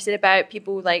 that what you said about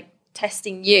people like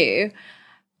testing you,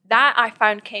 that I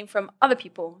found came from other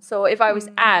people. So if I was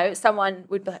out, someone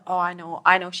would be like, oh, I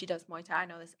know she does Muay Thai. I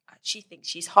know this. She thinks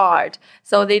she's hard.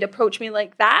 So they'd approach me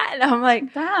like that. And I'm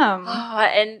like, damn. Oh,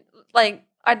 and like,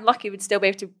 I'd lucky would still be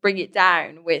able to bring it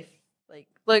down with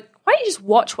like, why don't you just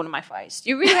watch one of my fights? Do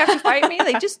you really have to fight me?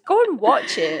 Like, just go and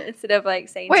watch it instead of like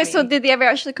saying. Wait, so did they ever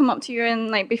actually come up to you and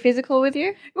like be physical with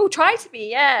you? We'll try to be,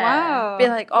 yeah. Wow. Be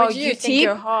like, oh, you think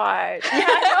you're hard?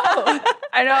 Yeah,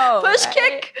 I know. Push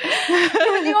kick.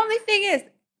 The only thing is,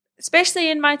 especially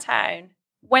in my town,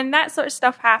 when that sort of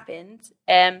stuff happened,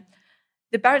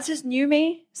 the bouncers knew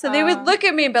me, so they would look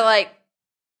at me and be like.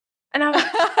 And I'm like,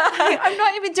 I'm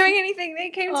not even doing anything. They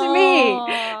came to me.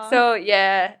 So,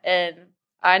 yeah, and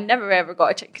I never ever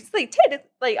got a check. Because,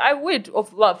 like, I would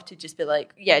have loved to just be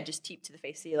like, yeah, just teep to the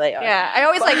face, see you later. Yeah, I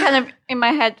always, like, kind of, in my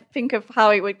head, think of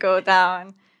how it would go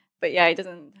down. But, yeah, it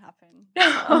doesn't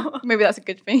happen. Maybe that's a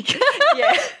good thing.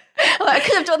 Yeah. Like, I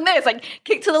could have done this, like,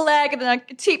 kick to the leg and then I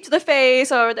could teep to the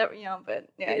face or whatever, but,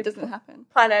 yeah, it doesn't happen.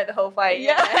 Plan out the whole fight.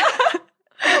 Yeah.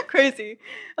 Crazy.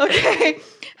 Okay.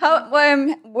 How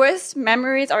worst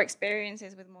memories or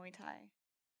experiences with Muay Thai?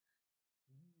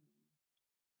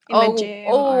 In the gym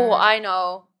I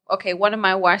know. Okay, one of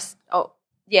my worst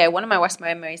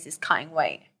memories is cutting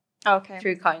weight. Okay.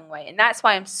 through cutting weight. And that's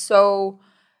why I'm so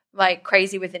like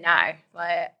crazy with it now.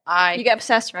 Like You get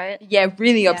obsessed, right? yeah,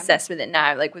 really obsessed with it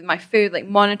now. Like with my food, like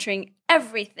monitoring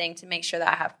everything to make sure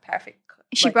that I have perfect.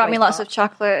 She brought me lots of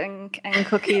chocolate and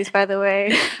cookies, by the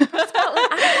way. I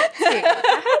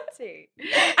had to.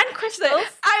 And crystals.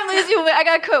 I'm losing weight. I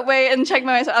gotta cut weight and check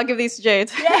my weight. So I'll give these to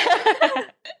Jade.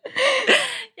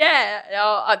 Yeah.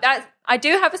 No, I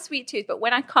do have a sweet tooth, but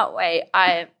when I cut weight,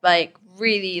 I like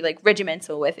really like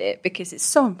regimental with it because it's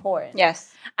so important.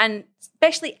 Yes. And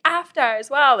especially after as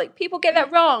well. Like people get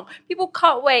that wrong. People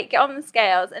cut weight, get on the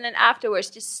scales, and then afterwards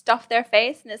just stuff their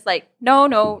face. And it's like, no.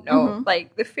 Mm-hmm.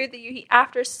 Like the food that you eat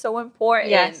after is so important.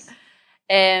 Yes.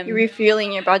 You're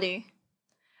refueling your body.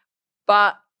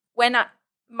 But when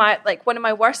one of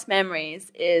my worst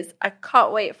memories is I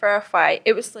cut weight for a fight.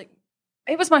 It was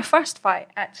my first fight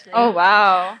actually. Oh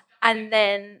wow. And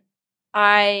then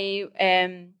I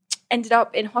ended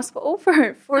up in hospital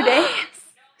for 4 days.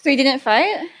 So you didn't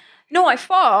fight? No, I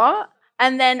fought,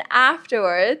 and then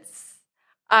afterwards,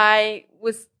 I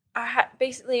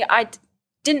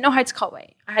didn't know how to cut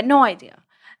weight. I had no idea,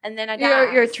 and then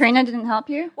your trainer didn't help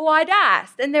you? Well, I'd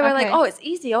asked, and they were like, Okay. "Oh, it's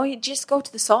easy. Oh, you just go to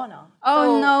the sauna." Oh,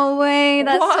 So- no way.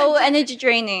 That's What? so energy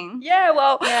draining. Yeah,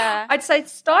 well, Yeah. I decided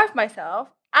to starve myself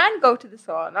and go to the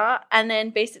sauna, and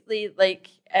then basically like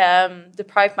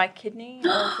deprive my kidney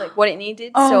of like what it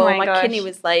needed. Oh so my my gosh. kidney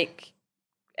was like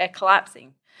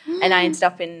collapsing. And I ended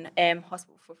up in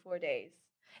hospital for 4 days.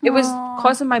 It was Aw.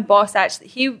 because of my boss,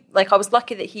 actually. I was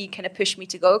lucky that he kind of pushed me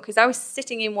to go because I was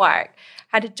sitting in work,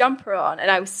 had a jumper on, and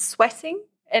I was sweating.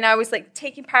 And I was like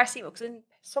taking paracetamol because I was in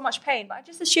so much pain. But I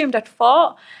just assumed I'd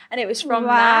fought, and it was from that.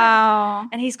 Wow.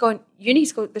 And he's going, you need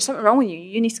to go, there's something wrong with you.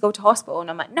 You need to go to hospital. And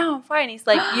I'm like, no, I'm fine. He's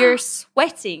like, you're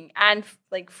sweating and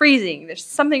like freezing. There's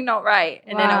something not right.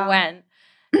 And then I Wow. went,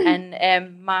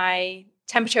 and my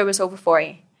temperature was over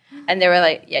 40. And they were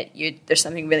like, yeah, there's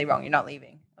something really wrong. You're not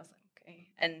leaving. I was like, okay.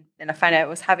 And then I found out I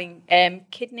was having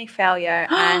kidney failure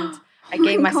and I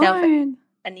gave myself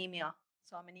anemia.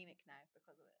 So I'm anemic now because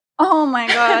of it. Oh my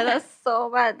god, that's so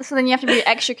bad. So then you have to be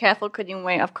extra careful cutting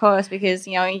weight, of course, because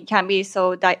you can't be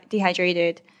so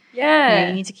dehydrated. Yeah.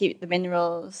 You need to keep the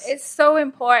minerals. It's so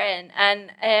important.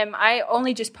 And I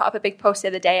only just put up a big post the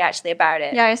other day actually about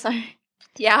it. Yeah, sorry.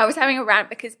 Yeah, I was having a rant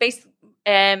because basically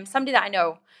somebody that I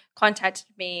know contacted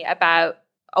me about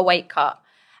a weight cut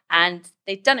and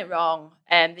they'd done it wrong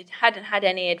and they hadn't had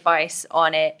any advice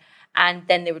on it and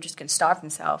then they were just going to starve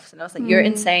themselves. And I was like, you're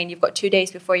insane. You've got 2 days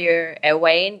before you're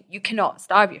weighing. You cannot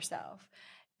starve yourself.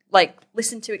 Like,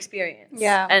 listen to experience.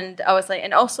 Yeah. And I was like,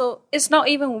 and also, it's not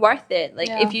even worth it. Like,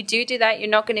 Yeah. if you do that, you're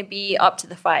not going to be up to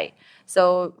the fight.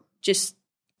 So just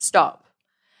stop.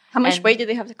 How much And- weight did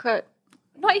they have to cut?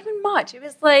 Not even much. It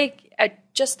was like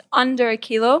just under a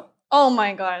kilo. Oh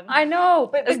my god. I know,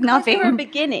 but It's because nothing. we were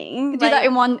beginning, You do that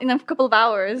in a couple of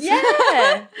hours.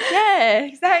 yeah, yeah,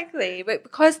 exactly. But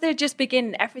because they're just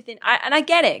beginning everything, I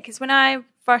get it because when I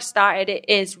first started, it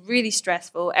is really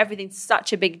stressful. Everything's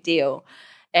such a big deal,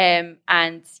 and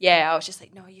yeah, I was just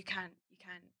like, no, you can't,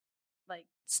 like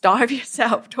starve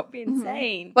yourself. Don't be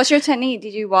insane. What's your technique?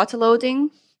 Did you water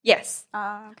loading? Yes,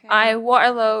 Okay. I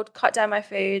water load, cut down my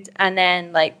food, and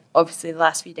then like obviously the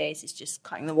last few days it's just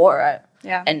cutting the water out.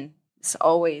 Yeah. And it's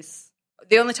always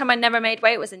the only time I never made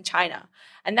weight was in China.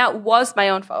 And that was my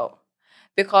own fault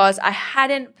because I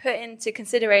hadn't put into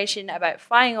consideration about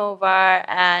flying over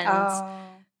and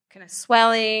kind of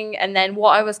swelling and then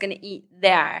what I was going to eat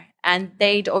there. And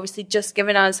they'd obviously just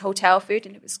given us hotel food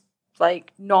and it was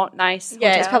like not nice. Yeah,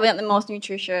 it's hotel. probably not the most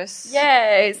nutritious.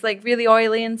 Yeah, it's like really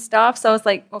oily and stuff. So I was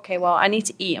like, okay, well, I need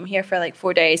to eat. I'm here for like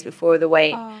 4 days before the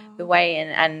weigh-in,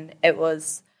 and it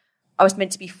was. I was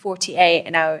meant to be 48,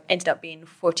 and I ended up being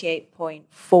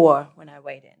 48.4 when I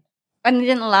weighed in. And they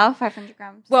didn't allow 500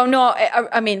 grams. Well, no,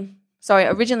 I mean, sorry.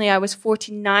 Originally, I was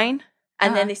 49,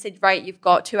 and then they said, right, you've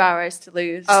got 2 hours to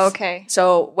lose. Oh, okay.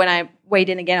 So when I weighed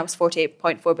in again, I was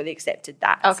 48.4, but they accepted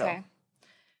that. Okay.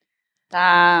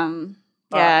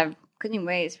 Yeah, cutting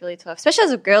weight is really tough, especially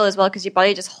as a girl as well, because your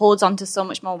body just holds on to so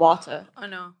much more water. I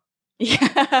know.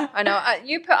 Yeah. I know.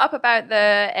 You put up about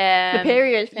the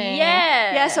period thing.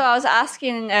 Yeah. Yeah, so I was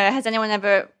asking, has anyone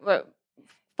ever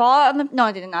thought on no,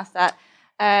 I didn't ask that.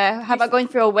 How about going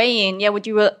through a weigh-in? Yeah, would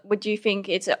you think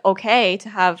it's okay to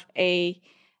have a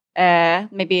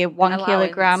maybe a 1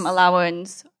 kilogram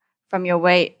allowance from your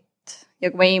weight,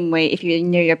 your weighing weight, if you're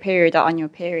near your period or on your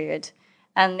period?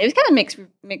 And it was kind of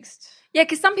mixed. Yeah,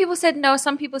 because some people said no,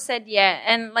 some people said yeah.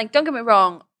 And like, don't get me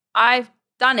wrong, I've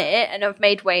done it and I've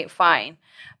made weight fine.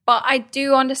 But I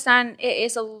do understand it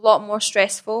is a lot more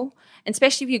stressful, and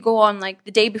especially if you go on like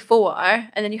the day before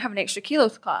and then you have an extra kilo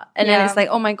to cut. And then it's like,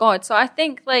 oh my God. So I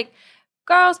think like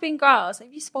girls being girls, if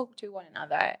you spoke to one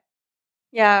another,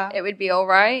 it would be all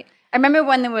right. I remember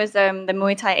when there was the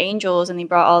Muay Thai Angels and they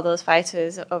brought all those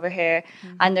fighters over here.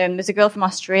 And there's a girl from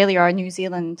Australia or New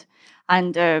Zealand,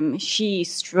 and she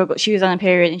struggled. She was on a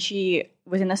period and she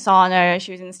was in the sauna,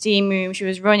 she was in the steam room, she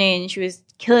was running, she was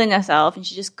killing herself, and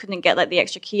she just couldn't get like the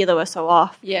extra kilo or so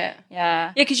off. Yeah,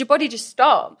 yeah, because your body just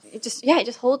stops. It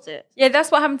just holds it. Yeah,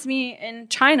 that's what happened to me in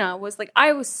China. Was like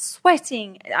I was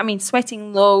sweating. I mean,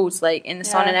 sweating loads, like in the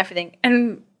sun and everything,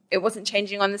 and it wasn't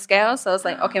changing on the scale. So I was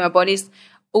like, okay, my body's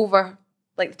over.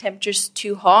 Like the temperature's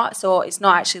too hot, so it's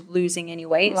not actually losing any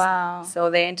weight. Wow. So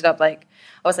they ended up like,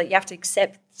 I was like, you have to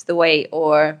accept the weight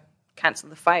or cancel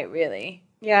the fight, really.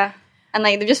 Yeah. And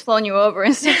like they've just flown you over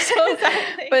and stuff. So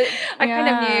but I kind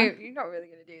of knew you're not really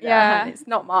going to do that. Yeah. It's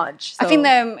not much. So. I think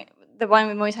the one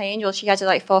with Muay Thai Angel, she had to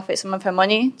like forfeit some of her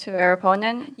money to her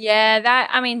opponent. Yeah,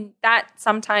 that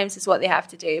sometimes is what they have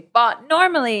to do. But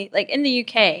normally, like in the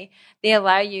UK, they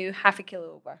allow you half a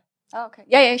kilo over. Oh, okay.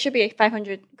 Yeah, it should be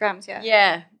 500 grams, yeah.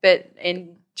 Yeah, but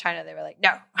in China, they were like,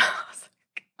 no.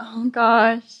 Oh,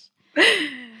 gosh.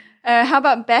 How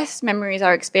about best memories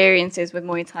or experiences with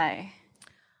Muay Thai?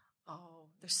 Oh,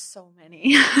 there's so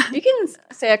many. You can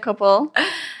say a couple.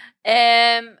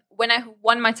 When I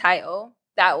won my title,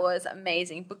 that was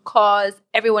amazing because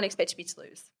everyone expected me to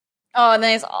lose. Oh, and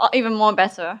then it's even more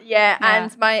better. Yeah,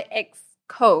 and my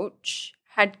ex-coach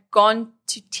had gone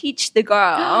to teach the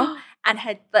girl and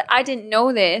I didn't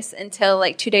know this until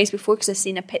like 2 days before because I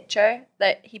seen a picture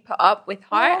that he put up with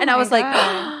her, and I was like,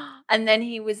 and then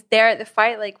he was there at the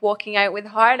fight, like walking out with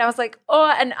her, and I was like, oh,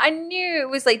 and I knew it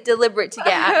was like deliberate to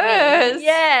get at me.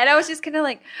 Yeah, and I was just kind of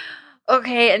like,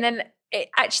 okay, and then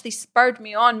it actually spurred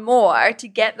me on more to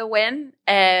get the win.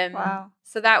 Wow.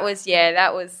 So that was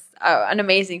an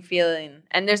amazing feeling.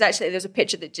 And there's a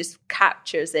picture that just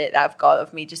captures it that I've got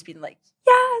of me just being like,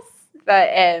 yes.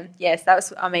 But yes, that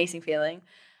was an amazing feeling.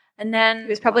 And then he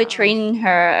was probably training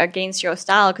her against your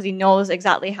style because he knows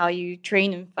exactly how you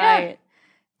train and fight. Yeah.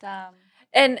 Damn.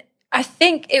 And I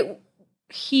think I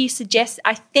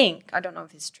don't know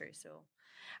if it's true, so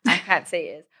I can't say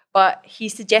it is, but he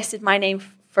suggested my name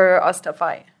for us to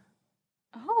fight.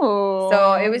 Oh.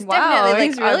 So it was definitely like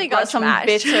he's really got some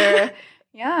bitter.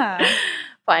 Yeah.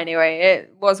 But anyway,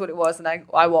 it was what it was, and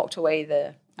I walked away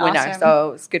the winner, awesome. So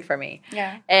it was good for me.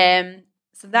 Yeah.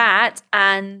 So that,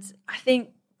 and I think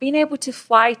being able to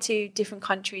fly to different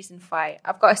countries and fight,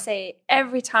 I've got to say,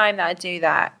 every time that I do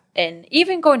that, and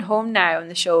even going home now on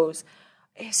the shows,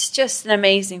 it's just an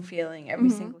amazing feeling every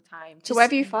single time. So where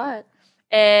have you fought?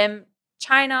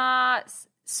 China,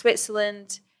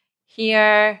 Switzerland,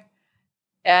 here,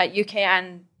 UK,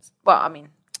 and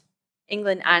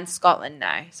England and Scotland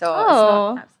now.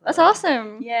 So that's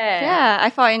awesome. Yeah. I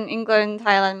fought in England,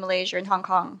 Thailand, Malaysia, and Hong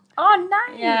Kong. Oh,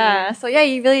 nice. Yeah. So yeah,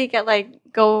 you really get like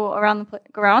go around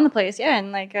the place,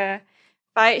 and like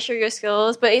fight, show your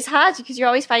skills. But it's hard because you're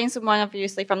always fighting someone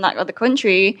obviously from that other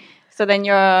country. So then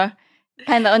you're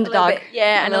kind of the underdog.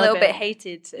 A little bit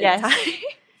hated. Yes.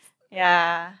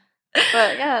 Yeah.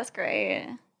 But yeah, that's great.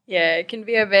 Yeah, it can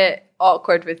be a bit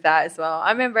awkward with that as well.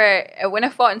 I remember when I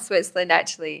fought in Switzerland,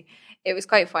 actually, it was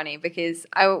quite funny because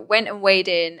I went and weighed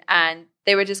in and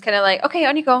they were just kind of like, okay,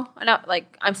 on you go. And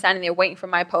I'm standing there waiting for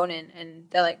my opponent and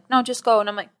they're like, no, just go. And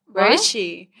I'm like, where is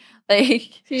she?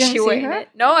 Like, you didn't see her?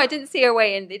 No, I didn't see her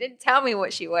weigh in. They didn't tell me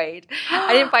what she weighed.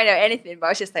 I didn't find out anything, but I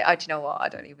was just like, oh, do you know what? I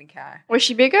don't even care. Was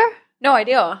she bigger? No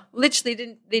idea.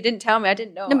 Literally they didn't tell me. I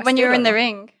didn't know. No, when you were in the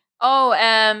ring? Oh,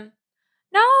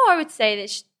 no, I would say that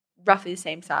she's roughly the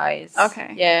same size.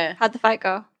 Okay. Yeah. How'd the fight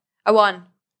go? I won.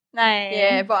 Nice.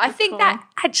 Yeah, but I think that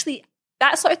actually,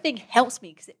 that sort of thing helps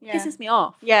me because it pisses me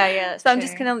off. Yeah. So I'm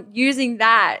just kind of using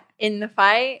that in the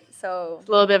fight. So it's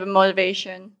a little bit of a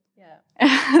motivation. Yeah.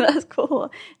 That's cool.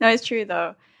 No, it's true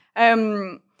though. I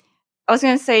was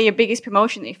going to say your biggest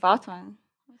promotion that you fought on.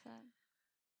 What's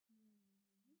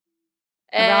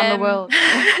that? Around the world.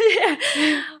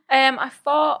 Yeah. I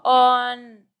fought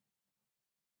on,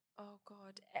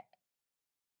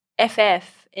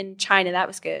 FF in China. That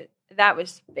was good. That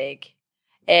was big.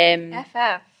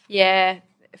 FF. Yeah.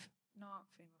 Not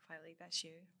Female Fight League, that's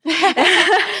you.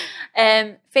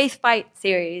 Faith Fight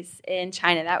series in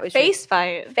China. That was Faith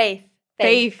Fight. Faith.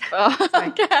 Oh,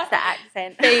 sorry, that's the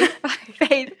accent.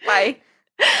 Faith Fight.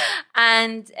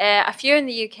 And a few in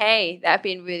the UK that have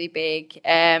been really big.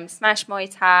 Smash Muay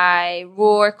Thai,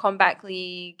 Roar Combat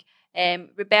League,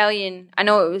 Rebellion. I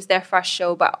know it was their first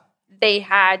show, but they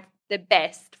had the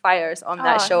best fighters on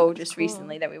that show just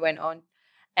recently that we went on.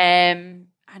 And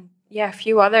yeah, a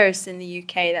few others in the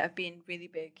UK that have been really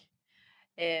big.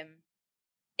 In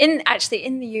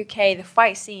the UK, the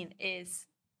fight scene is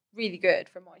really good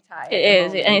for Muay Thai. It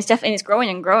is, and it's definitely growing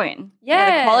and growing.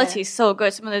 Yeah, the quality is so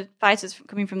good. Some of the fighters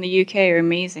coming from the UK are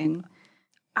amazing.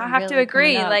 I have to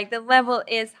agree. Like the level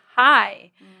is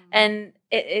high, and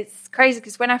it's crazy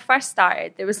because when I first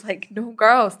started, there was like no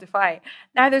girls to fight.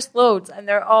 Now there's loads, and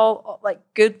they're all like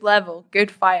good level, good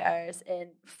fighters, and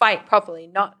fight properly,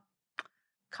 not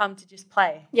come to just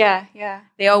play. Yeah.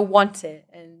 They all want it,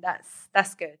 and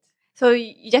that's good. So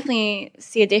you definitely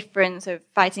see a difference of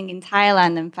fighting in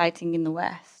Thailand and fighting in the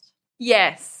West.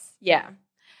 Yes, yeah.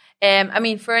 I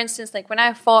mean, for instance, like when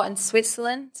I fought in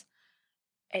Switzerland,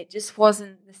 it just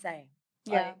wasn't the same.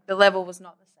 Yeah. Like, the level was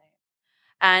not the same.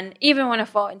 And even when I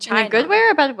fought in China. In a good way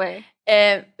or a bad way?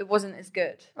 It wasn't as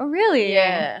good. Oh, really?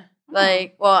 Yeah.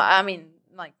 Like, well, I mean,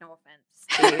 like, no offense.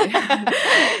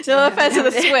 No offense to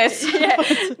the Swiss. Yeah,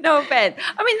 no offense.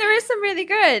 I mean, there is some really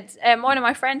good. One of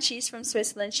my friends, she's from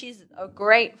Switzerland. She's a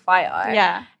great fighter.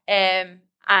 Yeah.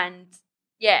 And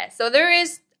yeah, so there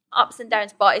is ups and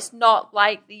downs, but it's not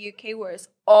like the UK where it's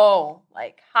all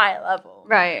like high level.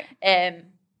 Right.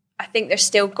 I think they're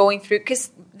still going through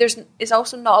because it's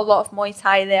also not a lot of Muay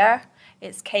Thai there.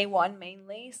 It's K1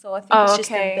 mainly, so I think it's just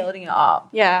been building it up.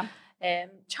 Yeah.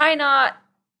 China,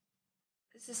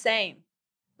 it's the same.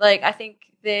 Like, I think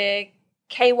the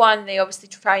K1, they obviously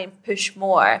try and push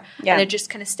more. Yeah. And they're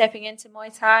just kind of stepping into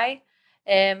Muay Thai.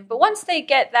 But once they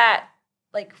get that,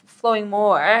 like, flowing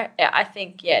more, I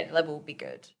think, the level will be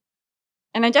good.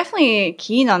 And I'm definitely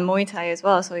keen on Muay Thai as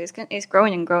well. So it's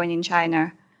growing and growing in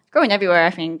China. Growing everywhere, I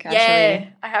think, actually. Yeah,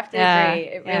 I have to agree.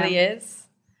 It really is.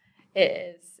 It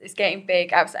is. It's getting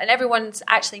big. And everyone's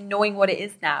actually knowing what it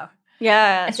is now.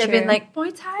 Yeah, instead of being like,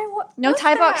 Muay Thai? What? No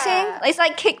Thai boxing? It's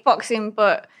like kickboxing,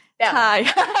 but Thai.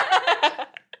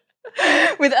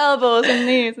 With elbows and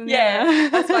knees. And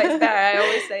that's why it's better. I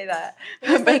always say that.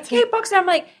 It's like kickboxing. I'm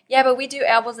like, yeah, but we do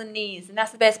elbows and knees, and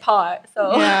that's the best part.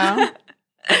 So yeah.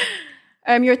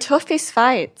 Your toughest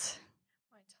fight?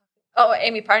 Oh,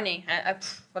 Amy Parney.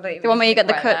 The one where you got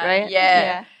the cut, right?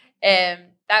 Yeah.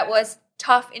 That was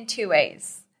tough in two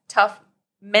ways. Tough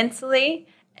mentally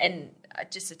and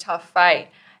just a tough fight.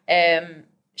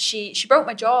 She broke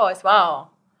my jaw as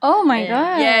well. Oh my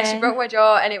god! Yeah, she broke my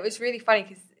jaw, and it was really funny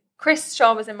because Chris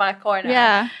Shaw was in my corner.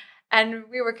 Yeah, and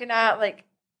we were kind of like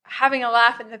having a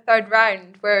laugh in the third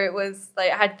round where it was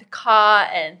like I had the cut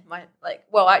and my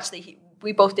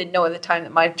we both didn't know at the time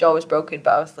that my jaw was broken,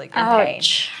 but I was like in pain.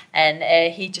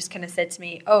 And he just kind of said to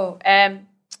me, "Oh,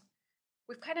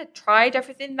 we've kind of tried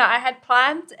everything that I had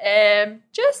planned.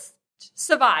 Just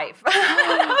survive."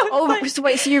 So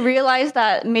wait, so you realized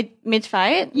that mid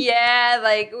fight? Yeah,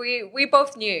 like we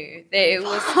both knew that it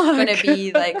was going to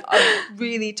be like a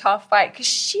really tough fight because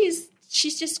she's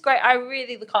just great. I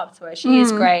really look up to her. She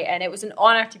is great, and it was an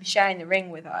honor to be sharing the ring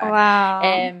with her. Wow.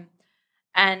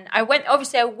 And I went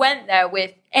there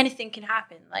with anything can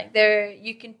happen. Like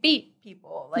you can beat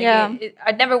people. Like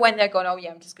I never went there going, oh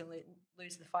yeah, I'm just going to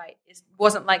lose the fight. It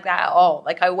wasn't like that at all.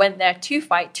 Like I went there to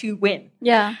fight, to win.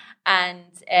 Yeah. And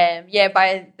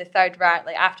by the third round,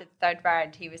 like after the third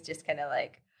round, he was just kind of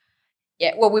like,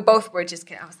 we both were just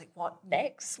kind of, I was like, what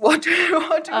next? What do we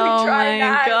try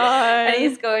now? God. And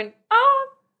he's going,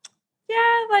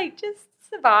 like just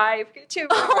survive.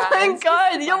 Oh my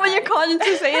god, you don't want your conscience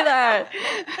to say that.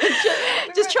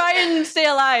 just try and stay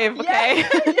alive, okay?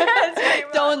 Yeah,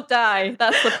 don't die.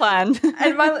 That's the plan.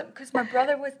 And because my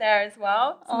brother was there as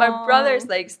well. So my brother's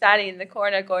like standing in the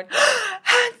corner going,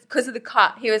 because of the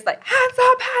cut, he was like,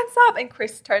 hands up. And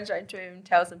Chris turns around to him and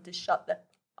tells him to shut the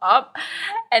up.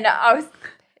 And I was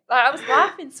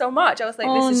laughing so much. I was like,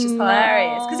 this is just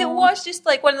hilarious. Because it was just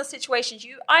like one of those situations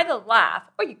you either laugh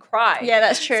or you cry. Yeah,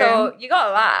 that's true. So you got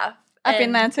to laugh. I've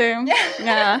been there too.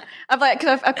 Yeah.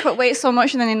 Because I cut weight so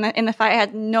much and then in the fight I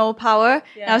had no power.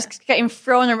 Yeah. And I was getting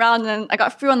thrown around and I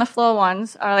got thrown on the floor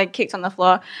once or like kicked on the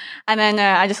floor. And then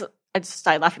I just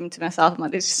started laughing to myself. I'm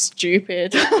like, this is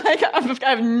stupid. Like I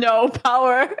have no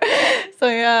power. So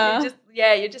yeah.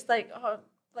 You're just like, oh,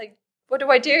 like, what do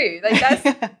I do? Like that's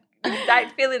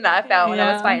that feeling that I felt when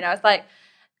I was fighting. I was like,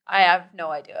 I have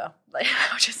no idea. Like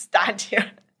I'll just stand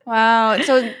here. Wow.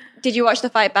 So did you watch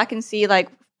the fight back and see like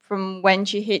from when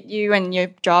she hit you and your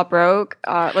jaw broke?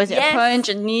 Was it a punch,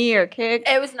 a knee, or a kick?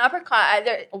 It was an uppercut.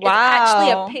 It's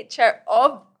actually a picture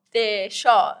of the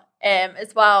shot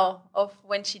as well of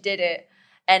when she did it.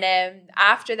 And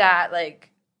after that, like,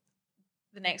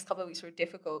 the next couple of weeks were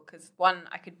difficult because, one,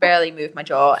 I could barely move my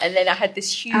jaw. And then I had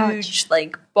this huge,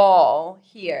 like, ball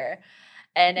here.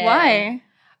 And why?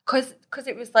 because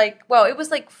it was like, well, it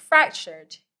was like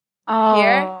fractured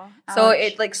here, so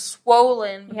it like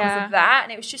swollen because of that,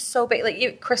 and it was just so big.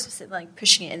 Like Chris was sitting like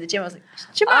pushing it in the gym. I was like,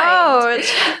 do you mind?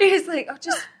 He was like,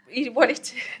 he wanted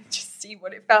to just see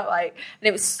what it felt like, and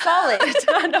it was solid.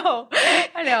 I know.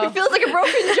 It feels like a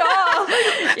broken jaw.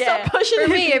 Stop pushing. For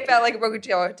me, it felt like a broken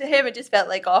jaw. To him, it just felt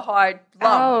like a hard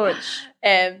lump. Ouch.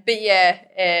 But yeah,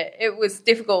 it was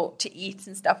difficult to eat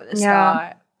and stuff at the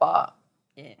start, but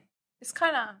yeah, it's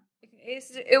kind of.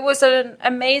 It was an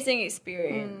amazing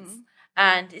experience,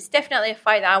 and it's definitely a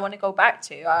fight that I want to go back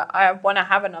to. I want to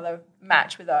have another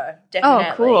match with her, definitely.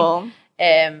 Oh,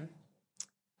 cool.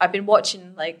 I've been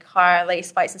watching like her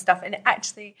latest fights and stuff, and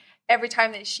actually every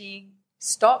time that she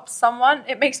stops someone,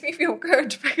 it makes me feel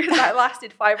good because I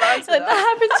lasted 5 rounds. That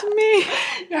happened to me.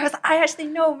 I actually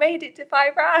made it to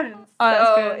 5 rounds.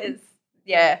 Oh, so it's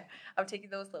I'm taking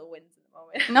those little wins at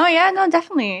the moment. No,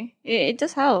 definitely. It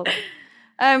does help.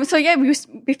 So yeah,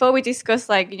 before we discuss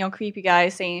like, creepy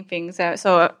guys saying things,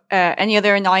 any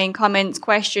other annoying comments,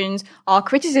 questions, or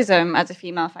criticism as a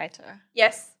female fighter?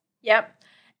 Yes. Yep.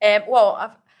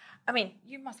 Well,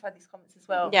 you must have had these comments as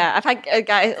well. Yeah, I've had a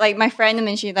guy, like my friend, and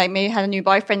then she like maybe had a new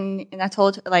boyfriend, and I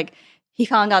told her, like, he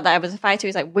found out that I was a fighter.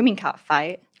 He's like, women can't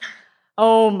fight.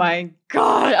 Oh my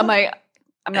God. I'm like,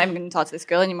 I'm not even going to talk to this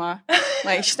girl anymore.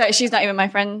 Like, she's not even my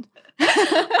friend.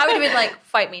 I would have been like,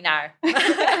 fight me now.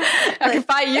 I can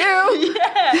fight you.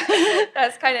 Yeah.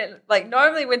 That's kind of like,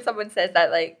 normally when someone says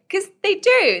that, like, because they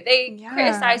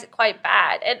criticize it quite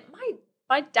bad. And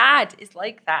my dad is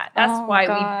like that. That's why we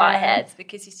butt heads,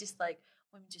 because he's just like,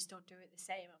 women just don't do it the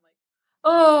same. I'm like,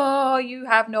 oh, you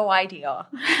have no idea.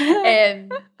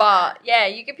 But yeah,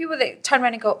 you get people that turn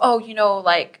around and go, oh,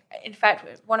 like, in fact,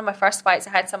 one of my first fights, I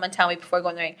had someone tell me before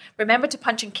going in the ring, remember to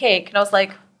punch and kick. And I was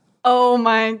like, oh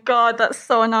my God, that's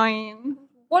so annoying.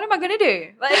 What am I going to do?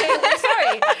 Like, I'm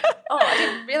sorry. I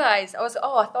didn't realize. I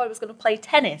thought I was going to play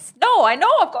tennis. No, I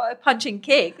know I've got to punch and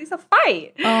kick. It's a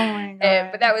fight. Oh my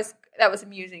God. But that was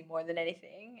amusing more than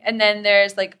anything. And then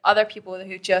there's like other people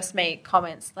who just make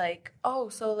comments like, oh,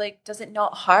 so like, does it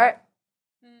not hurt?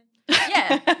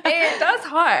 Yeah, it does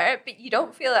hurt, but you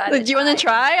don't feel that. Do you want to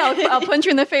try? I'll punch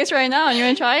you in the face right now. And you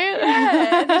want to try it?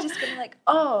 Yeah, and they're just going to like,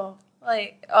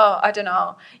 I don't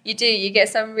know. You do. You get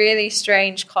some really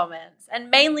strange comments,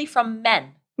 and mainly from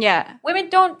men. Yeah. Women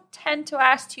don't tend to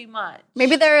ask too much.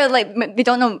 Maybe they're like, they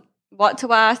don't know what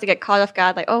to ask. They get caught off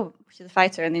guard, like, oh, she's a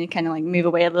fighter. And then you kind of like move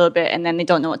away a little bit, and then they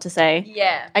don't know what to say.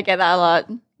 Yeah. I get that a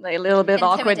lot. Like a little bit of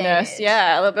awkwardness.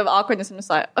 Yeah, a little bit of awkwardness. I'm just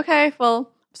like, okay, well,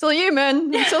 I'm still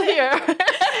human. I'm still here.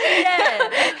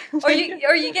 Yeah. Or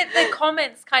you get the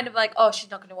comments kind of like, oh,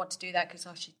 she's not going to want to do that because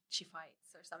she fights.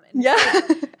 Something. Yeah.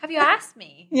 Like, have you asked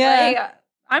me? Yeah. Like,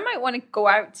 I might want to go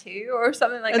out too or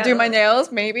something like that. Do my nails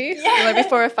maybe. Yeah. Like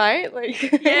before a fight. Like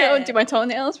do my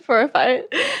toenails before a fight.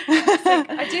 Like,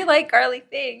 I do like girly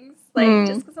things. Like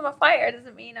just because I'm a fighter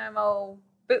doesn't mean I'm all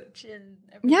butch and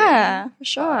everything. Yeah, for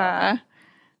sure.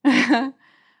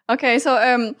 Okay,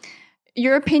 so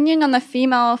your opinion on the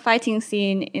female fighting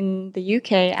scene in the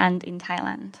UK and in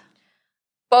Thailand?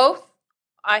 Both,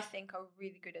 I think, are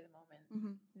really good at the moment.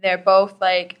 Mm-hmm. They're both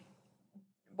like,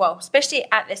 well, especially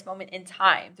at this moment in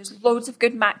time, there's loads of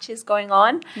good matches going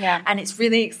on. Yeah. And it's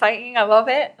really exciting. I love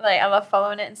it. Like, I love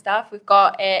following it and stuff. We've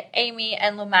got Amy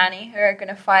and Lomani who are going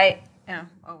to fight.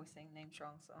 I'm always saying names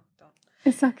wrong, so don't.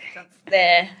 It's okay.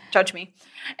 Don't judge me.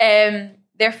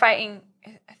 They're fighting,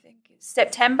 I think,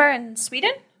 September in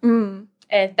Sweden.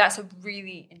 That's a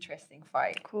really interesting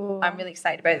fight. Cool. I'm really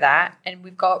excited about that. And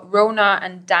we've got Rona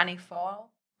and Danny Fall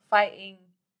fighting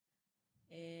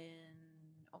in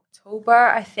October,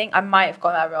 I think. I might have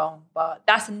got that wrong, but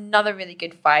that's another really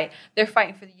good fight. They're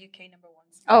fighting for the UK #1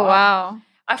 spot. Oh, wow.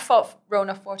 I fought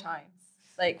Rona 4 times.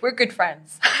 Like, we're good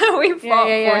friends. We fought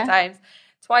 4 times.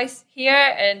 Twice here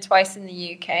and twice in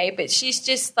the UK. But she's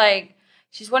just like,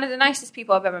 she's one of the nicest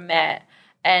people I've ever met.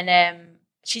 And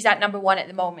she's at #1 at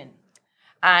the moment.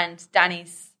 And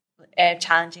Danny's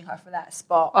challenging her for that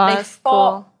spot. Oh, they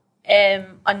fought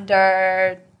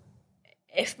under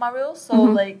IFMA rules, so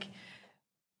like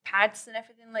pads and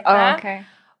everything like that. Okay.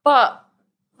 But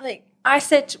like I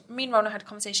said, me and Rona had a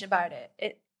conversation about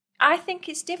it. I think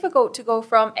it's difficult to go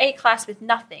from A class with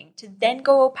nothing to then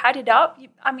go padded up.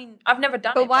 I've never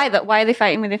done it. But why that? Why are they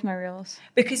fighting with IFMA rules?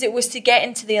 Because it was to get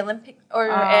into the Olympic or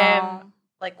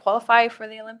like qualify for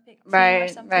the Olympic team or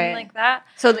something like that.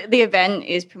 So the event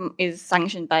is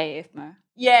sanctioned by IFMA.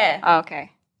 Yeah. Oh,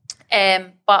 okay.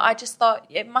 But I just thought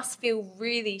it must feel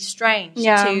really strange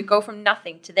to go from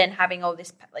nothing to then having all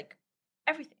this like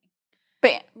everything.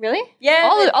 But really? Yeah.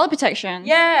 All the protection.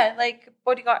 Yeah, like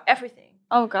bodyguard, everything.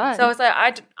 Oh God. So I was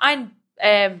like,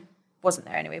 wasn't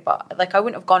there anyway, but like I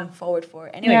wouldn't have gone forward for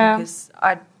it anyway because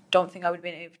I don't think I would have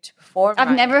been able to perform.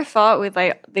 I've never fought with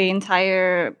like the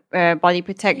entire body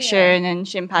protection and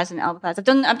shin pads and elbow pads. I've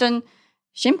done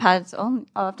shin pads only.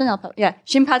 Oh, I've done elbow pads. Yeah,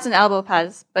 shin pads and elbow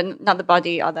pads, but not the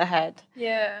body or the head.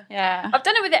 Yeah. I've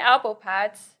done it with the elbow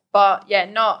pads, but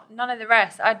none of the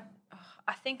rest. I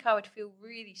think I would feel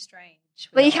really strange.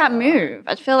 But you can't move.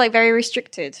 I'd feel like very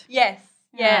restricted. Yes.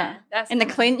 Yeah. That's in the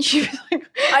clinch.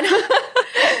 I know.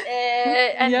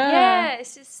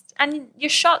 It's just, and your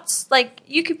shots, like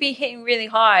you could be hitting really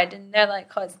hard and they're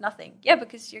like, oh, it's nothing. Yeah,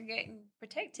 because you're getting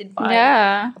protected by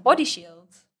a body shield.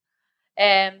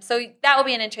 So that will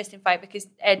be an interesting fight because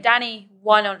Danny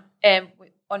won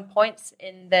on points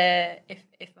in the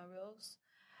IFMA rules.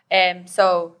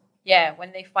 So yeah,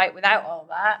 when they fight without all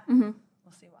that, we'll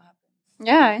see what happens.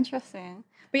 Yeah, interesting.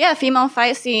 But yeah, female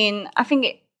fight scene, I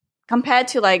think compared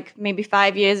to like maybe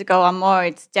 5 years ago or more,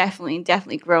 it's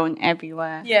definitely grown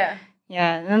everywhere. Yeah.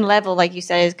 Yeah, and the level, like you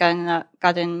said, has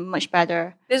gotten much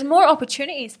better. There's more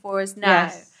opportunities for us now.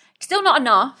 Yes. Still not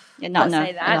enough. Yeah, not enough.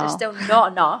 Say that. There's still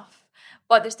not enough.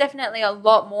 But there's definitely a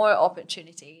lot more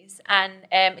opportunities. And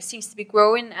it seems to be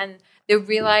growing. And they're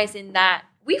realizing that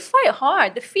we fight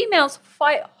hard. The females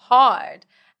fight hard.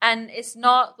 And it's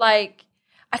not like...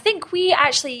 I think we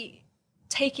actually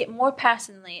take it more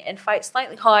personally and fight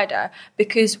slightly harder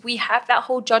because we have that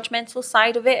whole judgmental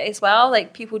side of it as well.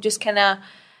 Like people just kind of...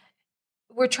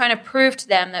 We're trying to prove to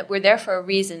them that we're there for a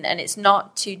reason. And it's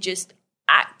not to just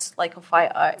act like a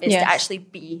fighter. It's to actually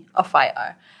be a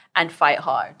fighter and fight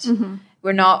hard. Mm-hmm.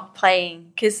 We're not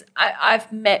playing, because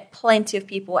I've met plenty of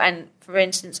people, and for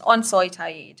instance, on Soy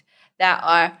Taid, that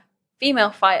are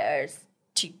female fighters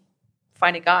to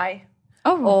find a guy.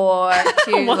 Or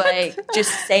to like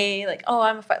just say like, oh,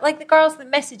 I'm a fighter. Like the girls that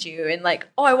message you and like,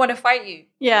 oh, I want to fight you.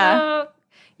 Yeah.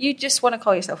 You just want to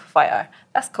call yourself a fighter.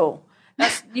 That's cool.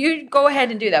 You go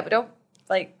ahead and do that, but don't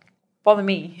like bother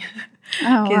me.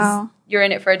 Because you're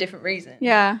in it for a different reason.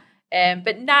 Yeah.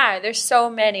 But now there's so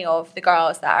many of the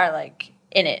girls that are like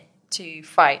in it to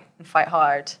fight and fight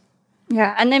hard.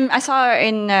 Yeah, and then I saw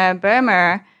in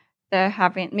Myanmar they're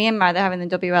having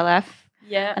the WLF.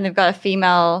 Yeah, and they've got a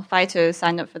female fighter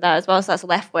signed up for that as well. So that's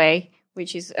Left Way,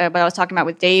 which is what I was talking about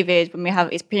with David. When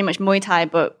it's pretty much Muay Thai,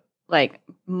 but like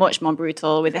much more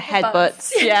brutal with the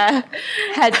headbutts. Yeah,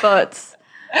 headbutts.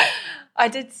 I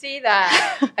did see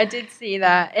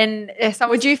that. And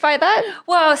would you fight that?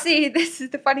 Well, see, this is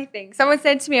the funny thing. Someone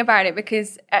said to me about it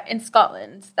because in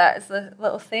Scotland, that is a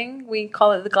little thing. We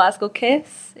call it the Glasgow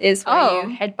kiss. Is where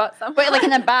you headbutt someone. But like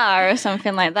in a bar or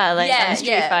something like that, like a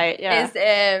street fight.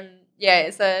 Yeah,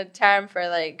 it's a term for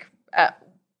like.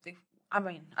 I don't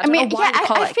know why we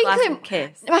call it Glasgow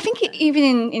kiss. I think even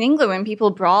in England, when people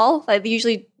brawl, like they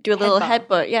usually do a little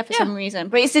headbutt, for some reason.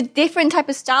 But it's a different type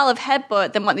of style of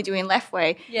headbutt than what they do in Left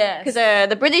Way. Yeah. Because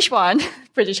the British one,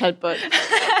 British headbutt,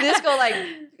 they just go like,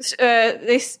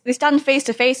 they stand face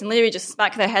to face and literally just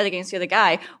smack their head against the other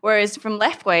guy. Whereas from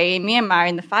Left Way in Myanmar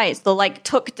in the fights, they'll like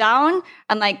tuck down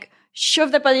and like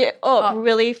shove their body up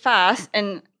really fast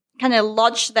and kind of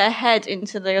lodge their head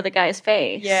into the other guy's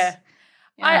face. Yeah.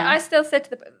 I still said to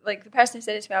the person who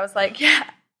said it to me, I was like,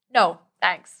 no,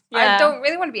 thanks. I don't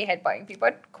really want to be headbutting people.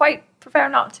 I'd quite prefer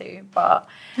not to, but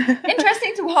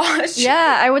interesting to watch.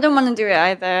 Yeah, I wouldn't want to do it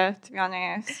either, to be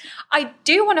honest. I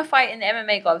do want to fight in the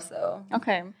MMA gloves, though.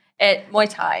 Okay. At Muay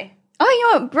Thai. Oh,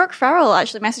 you know what? Brooke Farrell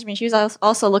actually messaged me. She was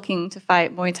also looking to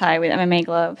fight Muay Thai with MMA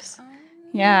gloves.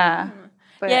 Yeah.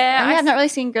 But I've not really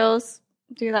seen girls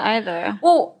do that either.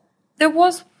 Well, there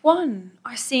was one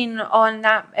I seen on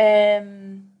that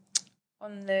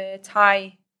on the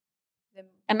Thai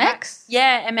MX.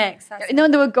 Yeah, MX. No,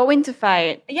 they were going to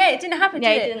fight. Yeah, it didn't happen.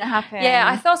 Yeah, it didn't happen. Yeah,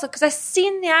 I thought so because I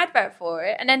seen the advert for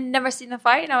it and then never seen the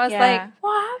fight, and I was like,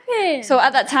 "What happened?" So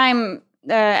at that time,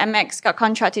 MX got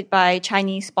contracted by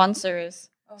Chinese sponsors,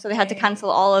 so they had to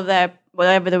cancel all of their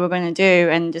whatever they were going to do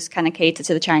and just kind of cater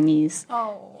to the Chinese.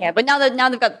 Oh, yeah. But now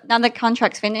the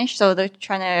contract's finished, so they're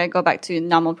trying to go back to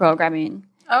normal programming.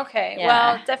 Okay,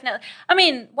 well, definitely. I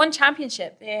mean, one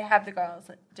championship, they have the girls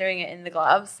doing it in the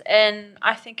gloves, and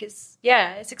I think it's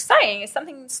exciting. It's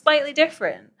something slightly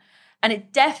different, and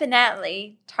it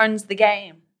definitely turns the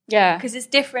game. Yeah, because it's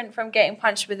different from getting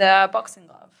punched with a boxing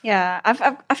glove. Yeah,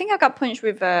 I think I got punched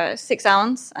with a 6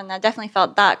 ounce, and I definitely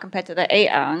felt that compared to the 8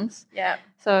 ounce. Yeah.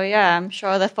 So yeah, I'm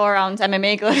sure the 4 ounce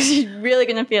MMA gloves, you're really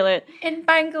gonna feel it. In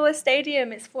Bangala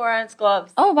Stadium, it's 4 ounce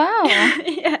gloves. Oh wow!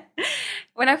 Yeah.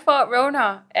 When I fought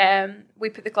Rona, we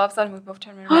put the gloves on and we both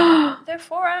turned around and went, they're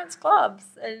 4 ounce gloves.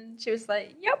 And she was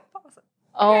like, yep. I was like,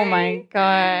 Oh my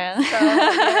god. So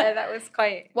yeah, that was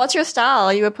quite. What's your style?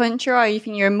 Are you a puncher, or you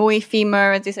think you're a Muay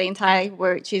Femur, as they say in Thai,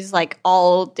 which is like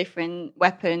all different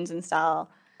weapons and style?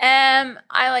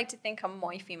 I like to think I'm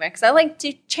Muay Femur because I like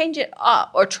to change it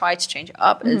up, or try to change it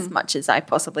up as much as I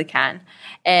possibly can.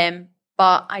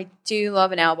 But I do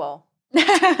love an elbow.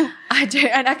 I do,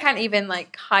 and I can't even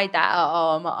like hide that at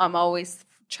all. I'm always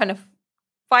trying to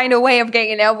find a way of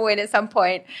getting an elbow in at some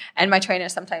point. And my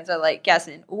trainers sometimes are like,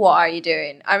 Yasmin, what are you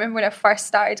doing? I remember when I first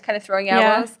started kind of throwing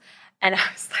elbows, and I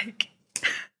was like,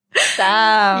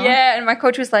 Damn. yeah. And my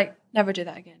coach was like, never do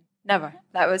that again. Never.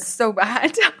 That was so bad. I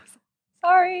was like,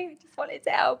 sorry, I just wanted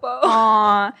to elbow.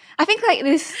 Aww. I think like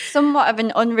there's somewhat of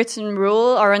an unwritten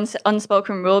rule or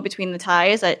unspoken rule between the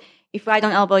Thais that if I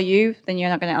don't elbow you, then you're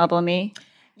not going to elbow me.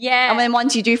 Yeah. And then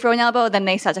once you do throw an elbow, then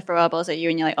they start to throw elbows at you,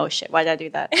 and you're like, oh shit, why did I do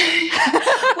that?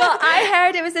 Well, I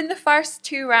heard it was in the first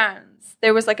 2 rounds.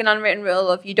 There was like an unwritten rule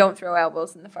of you don't throw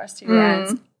elbows in the first 2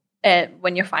 rounds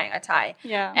when you're fighting a Thai.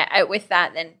 Yeah. With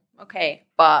that, then okay.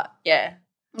 But yeah.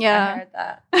 Yeah. I heard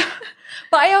that.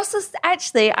 But I also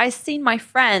I seen my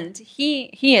friend.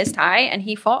 He is Thai, and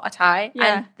he fought a Thai.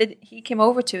 Yeah. And he came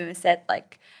over to him and said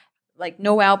like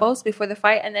no elbows before the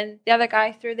fight, and then the other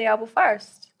guy threw the elbow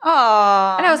first.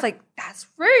 Oh. And I was like, that's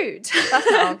rude.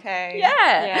 That's not okay.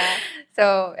 Yeah.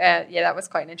 So that was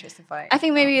quite an interesting fight. I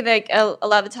think maybe like a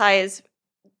lot of the Thais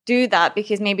do that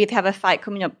because maybe they have a fight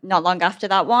coming up not long after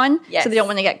that one, Yes. so they don't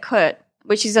want to get cut,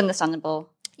 which is understandable.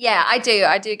 Yeah, I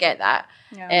do get that.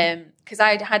 Yeah. Because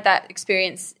I had that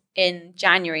experience in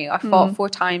January. I fought 4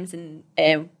 times in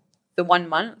the 1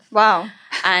 month. Wow.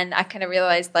 And I kind of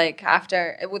realized like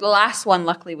after, the last one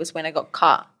luckily was when I got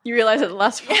cut. You realize at the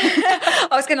last one. I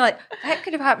was kind of like, that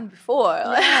could have happened before.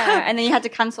 Yeah. And then you had to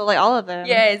cancel like all of them.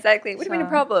 Yeah, exactly. It would have been a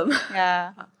problem.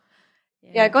 Yeah.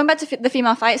 Yeah, going back to the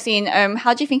female fight scene,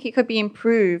 how do you think it could be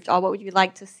improved, or what would you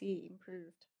like to see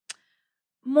improved?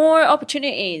 More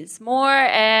opportunities, more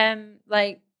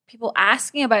like people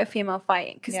asking about female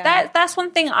fighting, because that's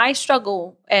one thing I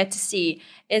struggle to see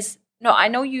is, no, I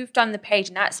know you've done the page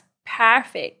and that's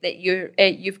perfect that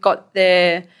you've got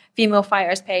the female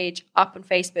fighters page up on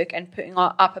Facebook and putting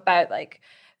up about like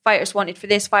fighters wanted for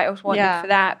this, fighters wanted for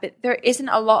that, but there isn't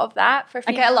a lot of that for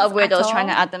females. I get a lot of weirdos trying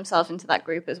to add themselves into that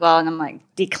group as well, and I'm like,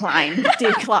 decline. Yeah,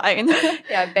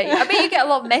 I bet you get a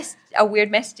lot of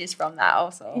weird messages from that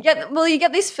also. You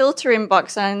get this filter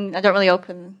inbox, and I don't really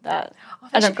open that.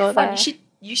 I don't go there.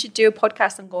 You should do a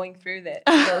podcast on going through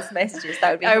those messages.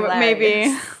 That would be hilarious.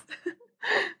 Maybe.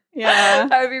 Yeah.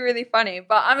 That would be really funny.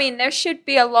 But I mean, there should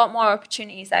be a lot more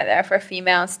opportunities out there for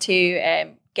females to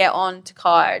get on to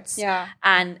cards. Yeah.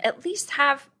 And at least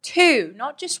have 2,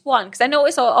 not just 1. Because I know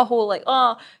it's a whole like,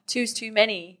 2's too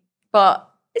many. But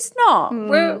it's not.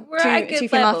 We're at a good 2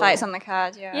 female level. fights on the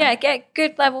card, yeah. Yeah, get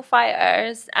good level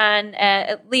fighters and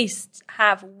at least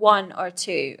have 1 or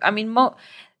 2. I mean,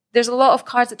 there's a lot of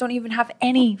cards that don't even have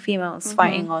any females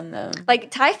fighting on them.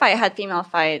 Like Thai Fight had female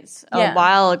fights a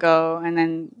while ago, and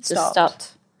then just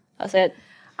stopped. That's it.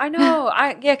 I know.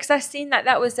 Because I seen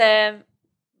that was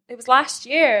it was last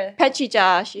year.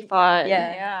 Pechija, she fought.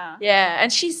 Yeah,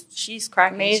 and she's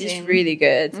cracking. Amazing. She's really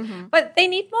good. But they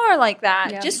need more like that.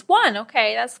 Yeah. Just 1,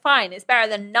 okay, that's fine. It's better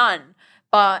than none.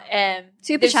 But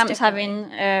Super Champs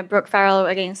having Brooke Farrell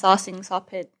against Sarsing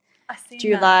Sopit.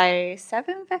 July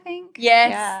 7th, I think.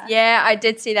 Yes, yeah, I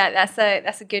did see that.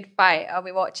 That's a good fight. I'll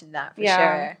be watching that for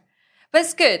sure. But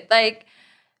it's good. Like,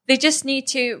 they just need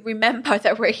to remember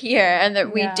that we're here and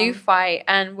that we do fight,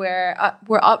 and we're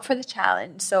up for the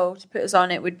challenge. So to put us on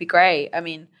it would be great. I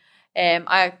mean,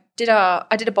 I did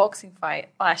a boxing fight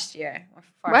last year.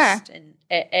 First in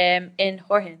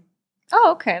Horhin.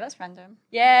 Oh, okay, that's random.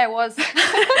 Yeah, it was.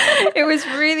 It was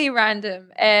really random.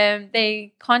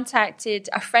 They contacted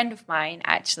a friend of mine,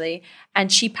 actually, and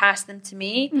she passed them to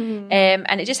me.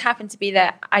 And it just happened to be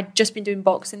that I'd just been doing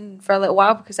boxing for a little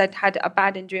while because I'd had a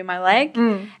bad injury in my leg.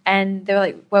 And they were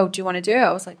like, well, do you want to do it?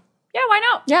 I was like, yeah, why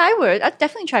not? Yeah, I would. I'd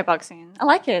definitely try boxing. I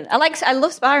like it. I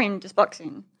love sparring, just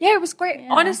boxing. Yeah, it was great.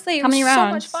 Yeah. Honestly, it was so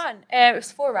much fun. It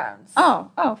was 4 rounds.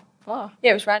 Oh, 4.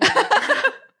 Yeah, it was random.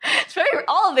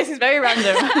 All of this is very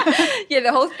random. Yeah,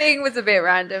 the whole thing was a bit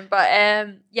random, but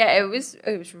it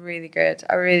was really good.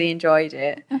 I really enjoyed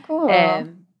it. Oh,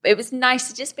 cool. It was nice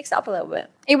to just mix it up a little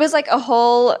bit. It was like a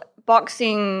whole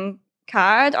boxing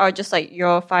card, or just like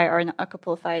your fight or a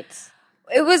couple of fights?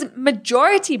 It was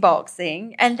majority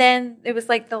boxing, and then it was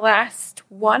like the last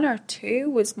 1 or 2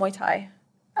 was Muay Thai.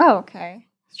 Oh, okay.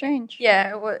 Strange.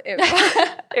 Yeah,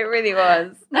 it really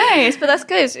was. Nice, but that's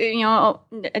good. It's,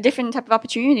 a different type of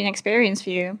opportunity and experience for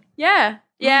you. Yeah,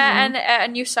 and a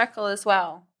new circle as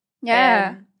well.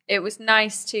 Yeah. it was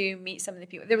nice to meet some of the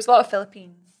people. There was a lot of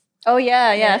Philippines. Oh,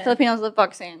 yeah. Filipinos love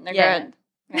boxing. They're good.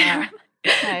 Yeah.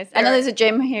 Nice. I know there's a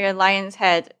gym here, Lion's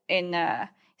Head,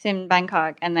 it's in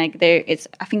Bangkok. And like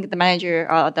I think the manager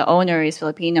or the owner is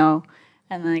Filipino.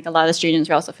 And like a lot of students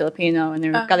are also Filipino. And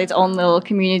they've got its own little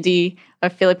community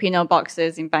of Filipino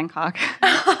boxers in Bangkok.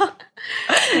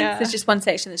 Yeah. So there's just one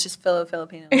section that's just full of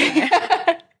Filipinos.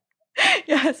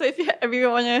 Yeah, so if you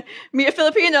want to meet a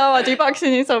Filipino or do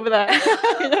boxing, it's over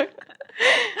there.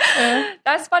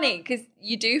 That's funny because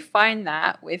you do find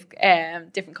that with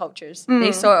different cultures.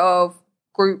 They sort of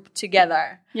group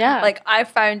together. Yeah. Like I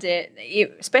found it,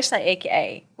 especially at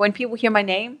AKA, when people hear my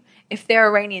name, if they're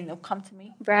Iranian, they'll come to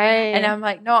me. Right. And I'm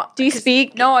like, no. Do you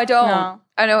speak? No, I don't. No.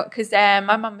 I know because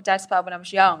my mum and dad spelled when I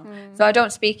was young. So I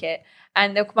don't speak it.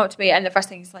 And they'll come up to me and the first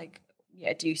thing is like,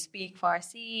 yeah, do you speak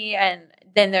Farsi? And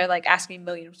then they're like asking me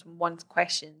millions and one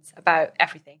questions about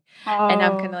everything. Oh. And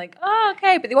I'm kind of like, oh,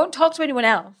 okay. But they won't talk to anyone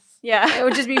else. Yeah. It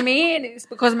would just be me and it's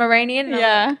because I'm Iranian. And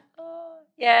Yeah. I'm like, oh,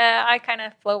 yeah, I kind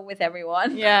of float with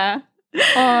everyone. Yeah.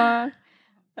 Oh,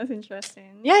 that's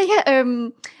interesting. Yeah.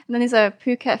 And then there's a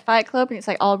Phuket Fight Club and it's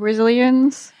like all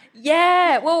Brazilians.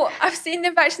 Yeah, well, I've seen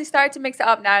they've actually started to mix it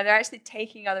up now. They're actually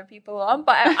taking other people on.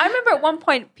 But I remember at one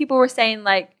point people were saying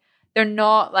like they're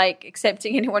not like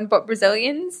accepting anyone but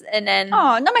Brazilians. And then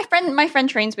Oh, no, my friend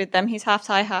trains with them. He's half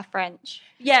Thai, half French.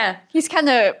 yeah, He's kind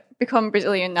of become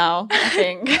Brazilian now, I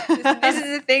think. this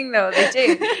is the thing though, they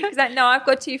do. Because I've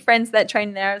got 2 friends that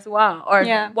train there as well. Or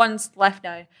one's left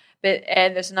now. But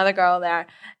there's another girl there.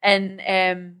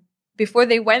 And before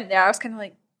they went there, I was kind of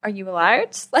like, are you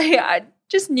allowed? Like I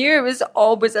just knew it was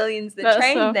all Brazilians that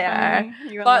trained so there.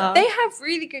 But they have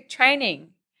really good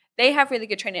training.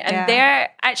 And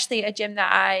they're actually a gym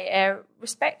that I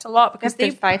respect a lot because they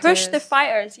push the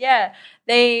fighters. Yeah,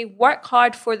 they work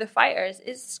hard for the fighters.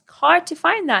 It's hard to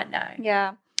find that now.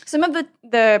 Yeah. Some of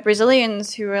the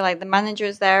Brazilians who are like the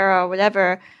managers there or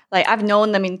whatever, like I've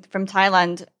known them from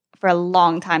Thailand for a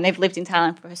long time. They've lived in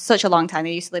Thailand for such a long time.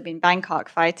 They used to live in Bangkok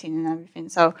fighting and everything.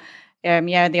 So,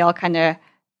 they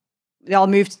all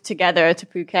moved together to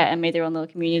Phuket and made their own little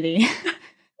community.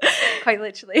 Quite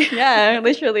literally. Yeah,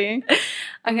 literally.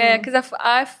 Okay, because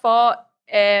I fought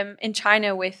in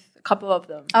China with a couple of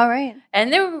them. All right.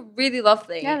 And they were really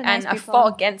lovely. Yeah, and nice I people.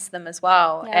 fought against them as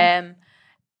well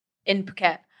in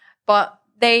Phuket. But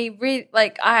they really,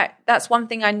 that's one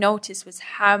thing I noticed was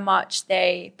how much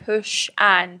they push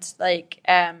and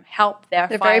help their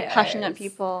They're fighters. very passionate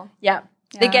people. Yeah.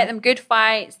 They get them good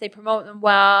fights. They promote them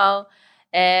well.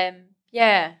 It's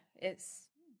a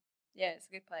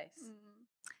good place.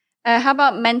 How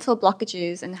about mental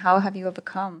blockages and how have you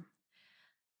overcome?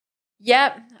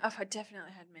 Yeah, I've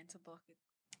definitely had mental blockages.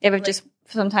 Ever just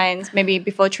sometimes maybe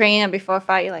before training and before a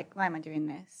fight, you're like, why am I doing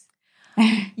this?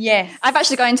 Yes. I've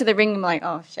actually gone into the ring and I'm like,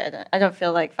 oh shit, I don't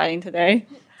feel like fighting today.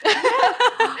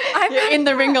 You're in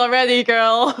the ring already,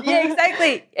 girl. Yeah,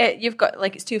 exactly. You've got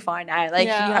it's too far now. You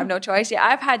have no choice. Yeah,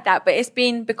 I've had that, but it's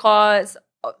been because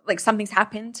something's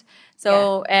happened.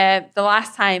 So the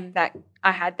last time that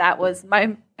I had that was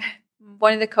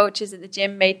one of the coaches at the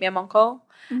gym made me a Mongkol.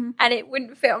 And it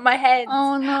wouldn't fit on my head.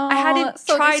 Oh no! I hadn't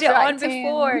tried it on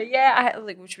before. Yeah, I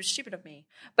had, which was stupid of me.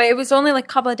 But it was only a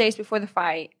couple of days before the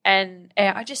fight, and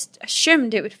I just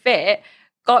assumed it would fit.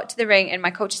 Got to the ring, and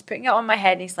my coach is putting it on my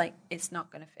head, and he's like, "It's not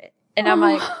going to fit." And I'm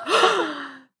like,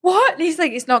 "What?" And he's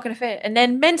like, "It's not going to fit." And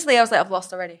then mentally, I was like, "I've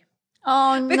lost already."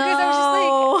 Oh no! Because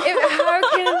I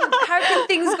was just like, how can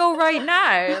things go right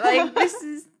now? This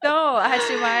is. No, I had to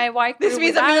do my Y crew. This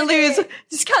means I'm going to lose.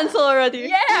 Just cancel already.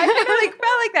 Yeah, I kind of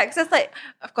felt like that because I was like,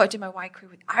 I've got to do my Y crew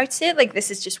without it. This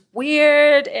is just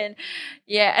weird. And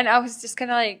and I was just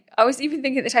kind of I was even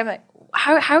thinking at the time,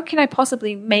 how can I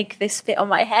possibly make this fit on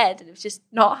my head? And it was just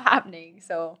not happening.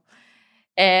 So,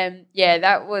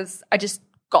 that was, I just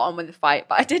got on with the fight.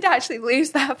 But I did actually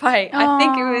lose that fight. Aww. I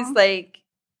think it was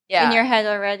in your head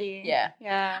already. Yeah.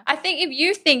 Yeah. I think if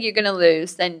you think you're going to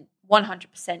lose, then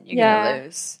 100% you're going to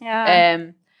lose.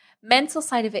 Yeah. Mental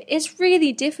side of it is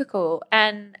really difficult,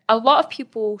 and a lot of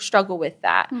people struggle with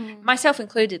that, myself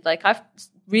included. I've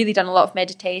really done a lot of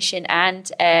meditation,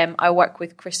 and I work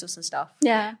with crystals and stuff.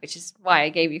 Yeah, which is why I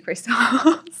gave you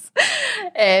crystals.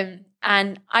 And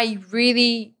I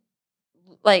really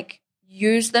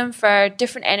use them for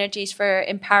different energies for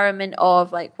empowerment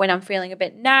of when I'm feeling a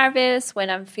bit nervous, when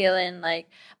I'm feeling my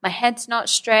head's not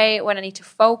straight, when I need to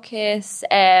focus.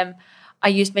 I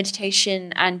use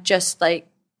meditation and just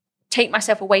take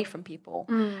myself away from people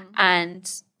and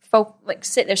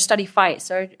sit there, study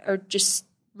fights or just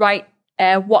write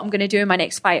what I'm going to do in my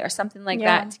next fight or something like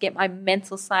that to get my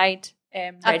mental side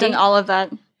ready. I've done all of that.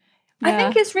 I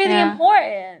think it's really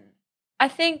important. I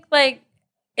think like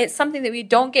it's something that we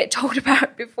don't get told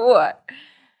about before.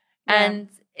 And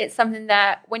it's something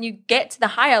that when you get to the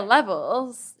higher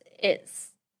levels, it's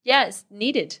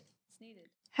needed. It's needed.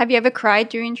 Have you ever cried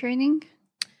during training?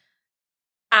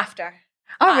 After.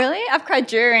 Oh, really? I've cried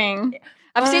during.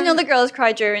 I've seen other girls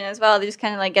cry during as well. They just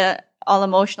kind of like get all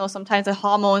emotional. Sometimes the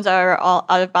hormones are all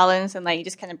out of balance and like you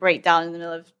just kind of break down in the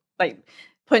middle of like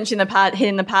hitting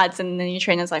the pads, and then your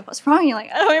trainer's like, "What's wrong?" You're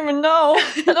like, "I don't even know.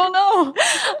 I don't know."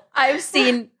 I've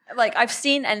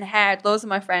seen and heard loads of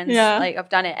my friends like I've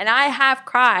done it, and I have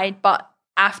cried, but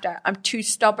after. I'm too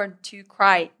stubborn to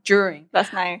cry during.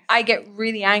 That's nice. I get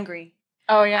really angry.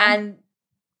 Oh yeah. And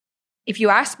if you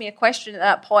ask me a question at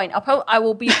that point, I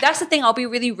will be. That's the thing. I'll be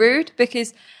really rude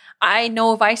because I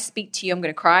know if I speak to you, I'm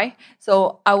going to cry.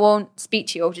 So I won't speak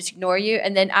to you. I'll just ignore you.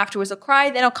 And then afterwards I'll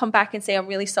cry. Then I'll come back and say, I'm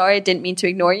really sorry. I didn't mean to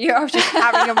ignore you. I was just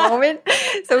having a moment.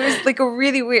 So it was like a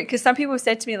really weird, because some people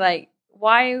said to me like,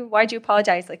 why do you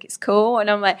apologize? Like, it's cool. And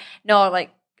I'm like, no,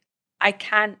 like I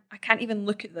can't even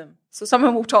look at them. So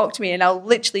someone will talk to me and I'll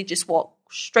literally just walk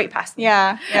straight past them.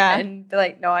 Yeah. And be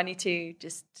like, no, I need to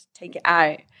just take it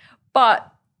out. But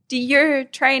do your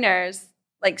trainers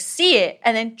like see it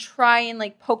and then try and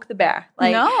like poke the bear?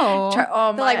 Like, no.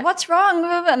 They're like, what's wrong?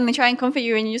 And they try and comfort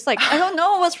you and you're just like, I don't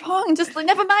know what's wrong. Just like,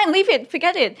 never mind, leave it,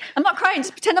 forget it. I'm not crying.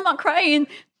 Just pretend I'm not crying.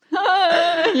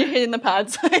 You're hitting the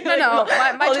pads. No.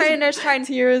 My trainers trying to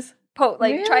tears. Poke,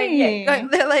 like really? try and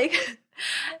get. They're like,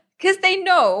 because they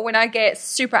know when I get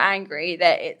super angry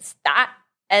that it's that,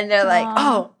 and they're like,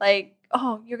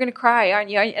 oh, you're gonna cry, aren't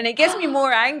you? And it gets me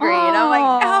more angry, and I'm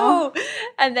like, no.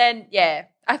 And then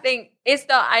I think it's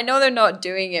not. I know they're not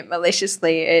doing it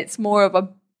maliciously. It's more of a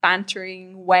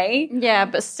bantering way. Yeah,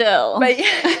 but still. But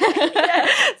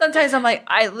sometimes I'm like,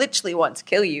 I literally want to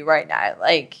kill you right now.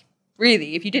 Like,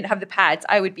 really, if you didn't have the pads,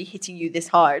 I would be hitting you this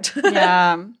hard.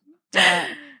 Yeah.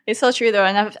 It's so true though,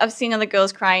 and I've seen other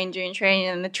girls crying during training,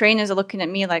 and the trainers are looking at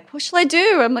me like, "What shall I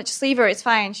do?" I'm like, "Just leave her. It's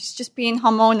fine. She's just being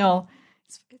hormonal.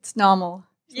 It's normal."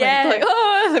 Like,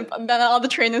 and then all the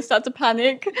trainers start to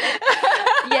panic.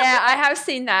 I have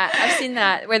seen that. I've seen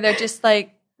that where they're just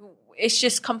like, it's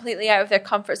just completely out of their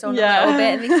comfort zone a little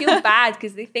bit, and they feel bad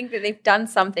because they think that they've done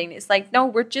something. It's like, no,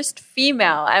 we're just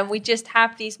female, and we just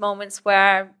have these moments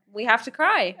where we have to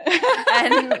cry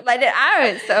and let it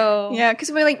out. So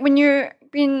because we're like when your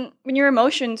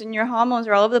emotions and your hormones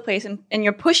are all over the place, and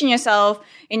you're pushing yourself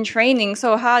in training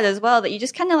so hard as well that you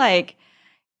just kind of like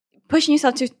pushing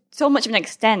yourself to so much of an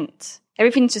extent.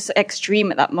 Everything's just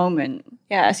extreme at that moment.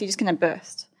 So you're just gonna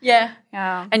burst. Yeah.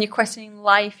 And you're questioning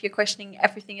life. You're questioning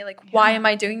everything. You're like, why am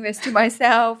I doing this to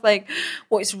myself? Like,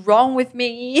 what is wrong with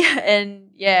me?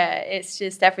 And it's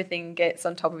just everything gets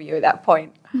on top of you at that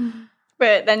point.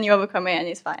 But then you overcome it and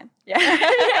it's fine.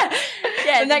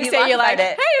 The next day you're like,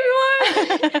 hey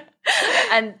everyone.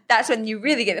 And that's when you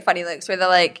really get the funny looks where they're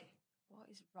like, what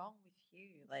is wrong with you?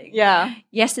 Like,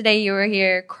 yesterday you were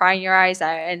here crying your eyes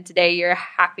out and today you're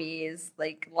happy as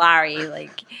like Larry,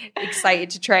 like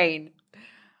excited to train.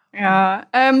 Yeah.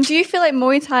 Do you feel like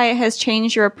Muay Thai has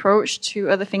changed your approach to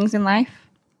other things in life?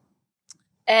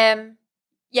 Yeah,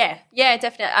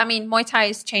 definitely. I mean, Muay Thai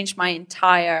has changed my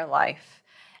entire life.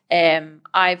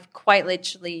 I've quite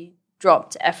literally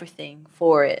dropped everything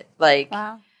for it. Like,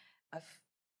 wow. I've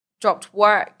dropped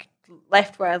work,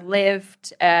 left where I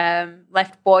lived,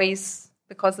 left boys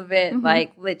because of it. Mm-hmm.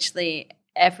 Like, literally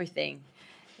everything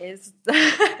is.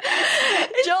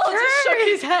 Joel just shook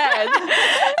his head.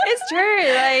 It's true.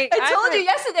 Like, I told you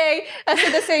yesterday, I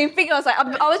said the same thing. I was like,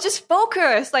 I was just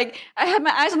focused. Like, I had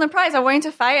my eyes on the prize. I wanted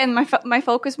to fight, and my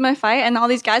focus was my fight, and all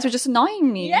these guys were just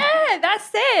annoying me. Yeah, that's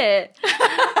it.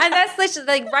 And that's literally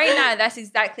like right now. That's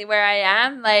exactly where I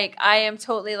am. Like, I am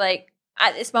totally like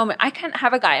at this moment. I can't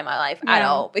have a guy in my life at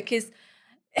all because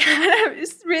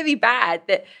it's really bad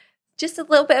that. Just a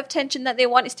little bit of attention that they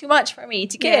want is too much for me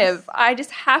to give. Yes. I just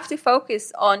have to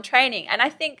focus on training. And I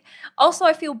think also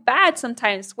I feel bad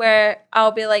sometimes where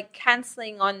I'll be like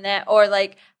canceling on that or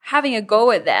like having a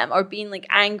go at them or being like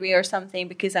angry or something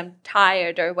because I'm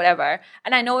tired or whatever.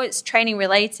 And I know it's training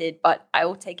related, but I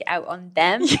will take it out on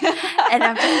them. Yeah. And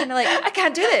I'm just kind of like, I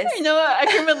can't do this. You know what? I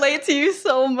can relate to you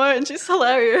so much. It's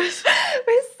hilarious.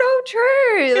 It's so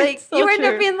true. Like so you end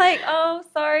up being like, oh,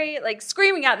 sorry, like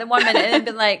screaming at them 1 minute and then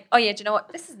being like, oh yeah, do you know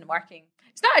what? This isn't working.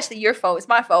 It's not actually your fault. It's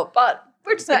my fault. But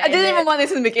we're just I didn't even want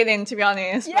this in the beginning, to be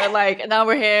honest. Yeah. But like, now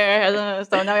we're here,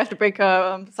 so now we have to break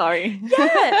up. I'm sorry.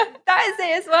 Yeah, that is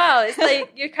it as well. It's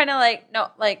like, you're kind of like,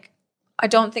 no, like, I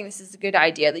don't think this is a good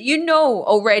idea. That you know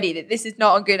already that this is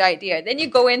not a good idea. Then you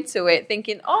go into it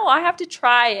thinking, oh, I have to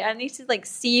try it. I need to like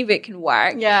see if it can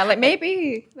work. Yeah, like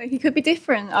maybe like he could be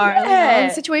different, or the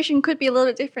situation could be a little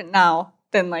bit different now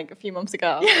than like a few months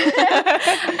ago.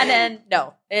 And then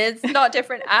no, it's not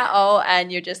different at all.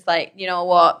 And you're just like, you know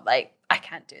what? Like, I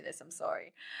can't do this. I'm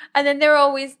sorry. And then they're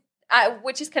always,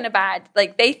 which is kind of bad.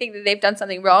 Like they think that they've done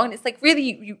something wrong. And it's like, really,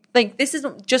 you like, this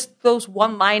isn't just those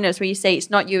one-liners where you say it's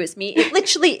not you, it's me. It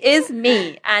literally is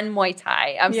me and Muay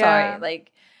Thai. I'm sorry.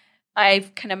 Like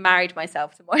I've kind of married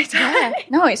myself to Muay Thai. Yeah.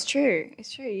 No, it's true.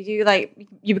 It's true. You do like,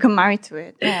 you become married to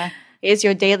it. Yeah. It is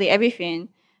your daily everything.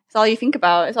 It's all you think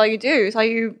about. It's all you do. It's all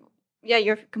you,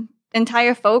 your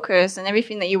entire focus and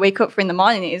everything that you wake up for in the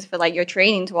morning is for like your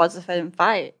training towards the certain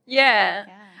fight. Yeah.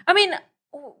 I mean,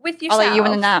 with yourself. Or like you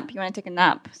want a nap. You want to take a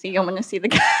nap. So you don't want to see the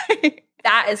guy.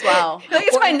 That as well. Like,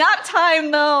 it's my nap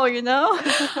time though, you know?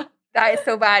 That is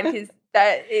so bad because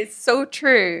that is so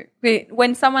true.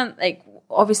 When someone like,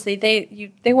 obviously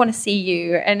they want to see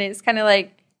you and it's kind of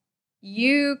like,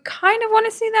 you kind of want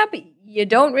to see that, but you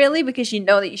don't really because you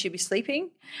know that you should be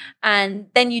sleeping. And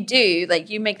then you do, like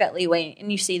you make that leeway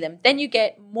and you see them. Then you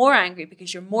get more angry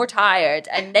because you're more tired.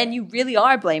 And then you really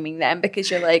are blaming them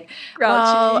because you're like,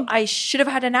 well, I should have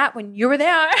had a nap when you were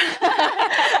there.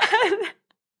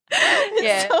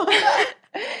 Yeah.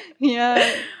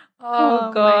 Yeah.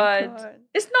 Oh God.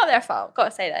 It's not their fault. Gotta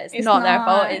say that. It's not their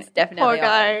fault. It's definitely poor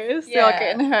guys. They're all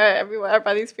getting hurt everywhere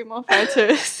by these female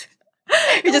fighters.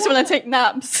 You just want to take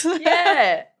naps.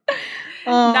 Yeah.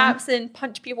 Naps and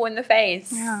punch people in the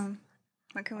face. Yeah.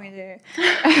 What can we do?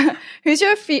 Who's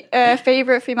your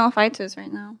favorite female fighters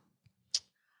right now?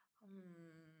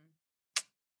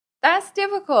 That's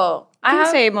difficult. I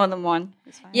can say more than one.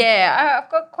 Yeah,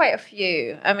 I've got quite a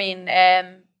few. I mean,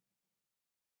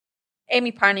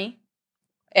 Amy Parney.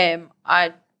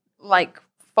 I like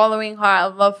following her. I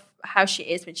love how she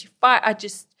is when she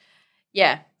fights.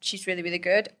 She's really, really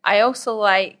good. I also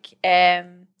like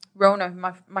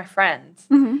Rona, my friend.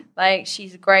 Mm-hmm. Like,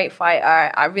 she's a great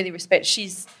fighter. I really respect.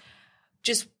 She's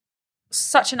just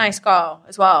such a nice girl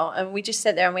as well. And we just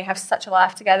sit there and we have such a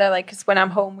laugh together. Like, because when I'm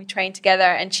home, we train together.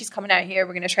 And she's coming out here.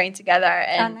 We're going to train together.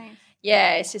 And nice.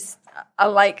 Yeah, it's just, I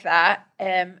like that.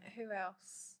 Who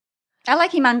else? I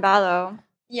like Iman Barlow.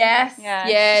 Yes.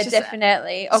 Yeah,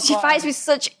 definitely. She fights with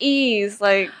such ease.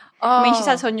 Like, I mean, she's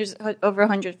had over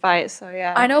 100 fights, so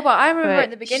yeah. I know, but I remember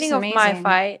at the beginning of my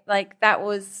fight, like that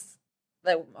was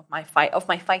of my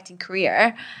fighting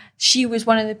career. She was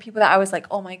one of the people that I was like,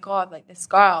 oh my God, like this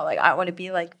girl, like I want to be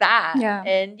like that. Yeah.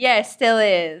 And yeah, still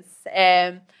is.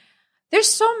 There's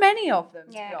so many of them.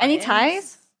 Yeah. Any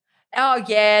ties? Oh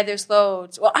yeah, there's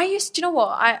loads. Well, do you know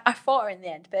what? I fought her in the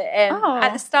end, but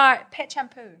at the start, Pet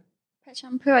Shampoo.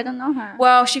 Shampoo, I don't know her.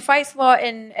 Well, she fights a lot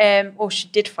in. She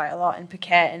did fight a lot in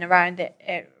Phuket and around that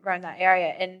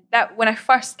area. And that when I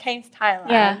first came to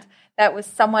Thailand, that was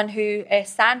someone who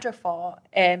Sandra fought.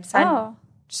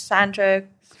 Sandra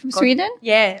from Sweden.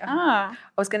 Yeah. I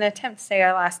was going to attempt to say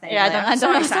her last name. Yeah, I'm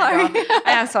sorry.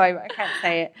 I am sorry, but I can't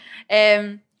say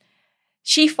it.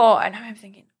 She fought, and I remember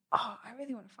thinking, oh, I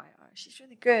really want to fight her. She's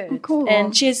really good. Oh, cool.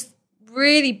 And she's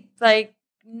really like.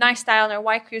 Nice style, and her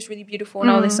white crew is really beautiful and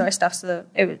all this sort of stuff. So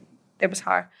it was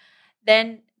her.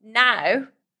 Then now,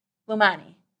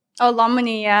 Lomani. Oh,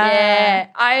 Lomani, yeah.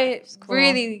 I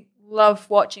really love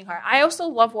watching her. I also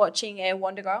love watching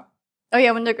Wonder Girl. Oh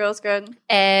yeah, Wonder Girl's good.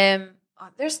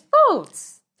 There's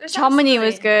loads. Chomini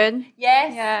was good.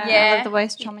 Yes. Yeah. I love the way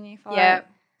Chomini fought. Yeah,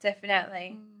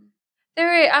 definitely.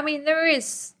 There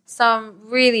is some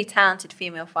really talented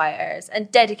female fighters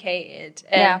and dedicated.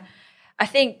 I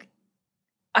think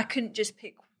I couldn't just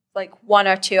pick like one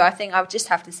or two. I think I would just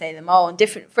have to say them all and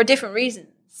for different reasons.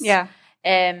 Yeah.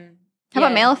 How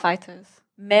about male fighters?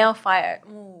 Male fighter.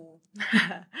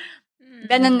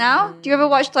 Then and now? Do you ever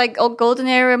watch like old golden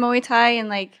era Muay Thai and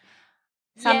like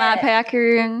Sama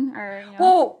Payakun or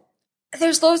Well,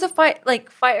 there's loads of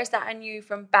fighters that I knew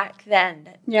from back then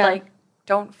that like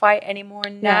don't fight anymore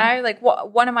now. Yeah. Like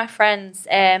one of my friends,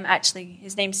 actually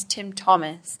his name's Tim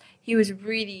Thomas. He was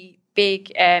really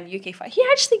big UK fight. He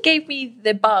actually gave me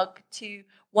the bug to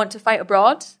want to fight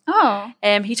abroad. Oh.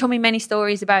 He told me many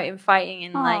stories about him fighting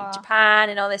in like Japan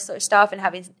and all this sort of stuff,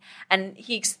 and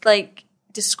he like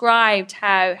described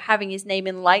how having his name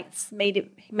in lights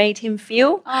made him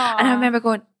feel. And I remember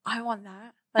going, I want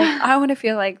that. Like I want to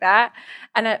feel like that.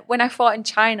 And when I fought in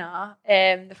China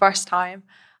the first time,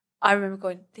 I remember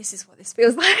going, this is what this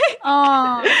feels like.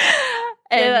 Oh.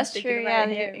 Yeah, that's true. Yeah,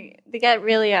 they get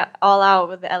really all out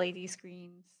with the LED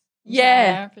screens.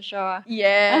 Yeah, for sure.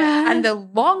 Yeah, and the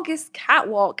longest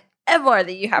catwalk ever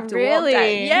that you have to walk down.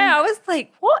 Really? Yeah, I was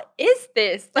like, what is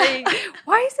this? Like,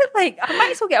 why is it like, I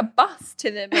might as well get a bus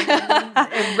to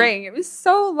the ring. It was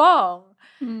so long.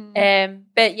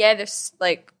 But yeah,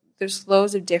 there's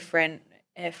loads of different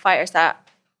fighters that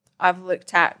I've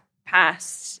looked at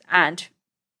past and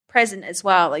present as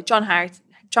well. Like John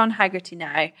Haggerty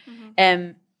now.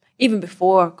 Even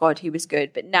before, God, he was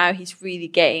good. But now he's really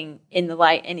getting in the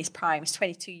light in his prime. He's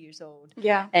 22 years old.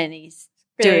 Yeah. And he's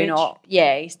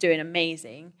he's doing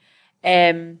amazing.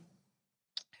 Who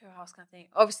else can I think?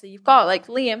 Obviously, you've got like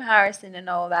Liam Harrison and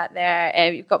all that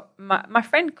there. You've got my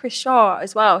friend Chris Shaw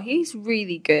as well. He's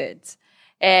really good.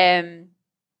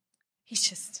 He's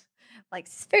just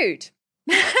likes his food.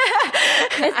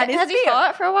 Has he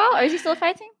fought for a while, or is he still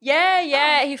fighting?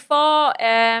 Yeah. He fought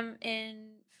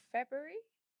in February.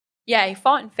 Yeah, he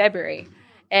fought in February.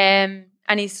 And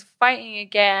he's fighting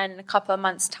again in a couple of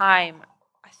months' time.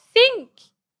 I think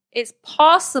it's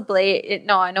possibly,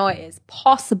 I know it is,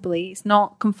 possibly, it's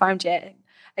not confirmed yet,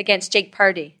 against Jake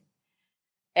Purdy.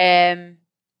 So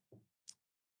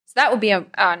that would be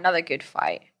another good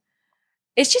fight.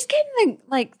 It's just getting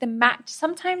the match.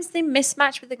 Sometimes they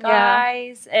mismatch with the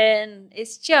guys, and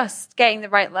it's just getting the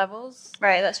right levels.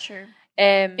 Right, that's true.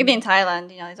 Even in Thailand,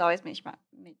 there's always mismatches.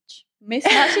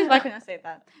 Why couldn't I say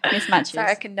that? Mismatches.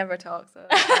 Sorry, I can never talk. So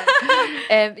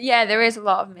yeah, there is a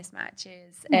lot of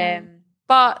mismatches.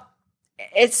 But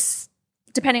it's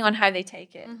depending on how they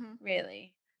take it,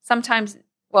 really. Sometimes,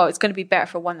 it's going to be better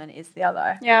for one than it is the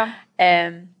other. Yeah.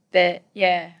 But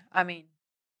yeah, I mean,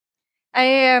 I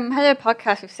had a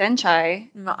podcast with Senchai.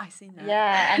 I seen that.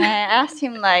 Yeah, and I asked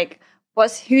him who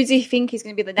does he think is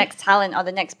going to be the next talent or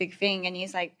the next big thing? And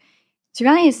he's like, to be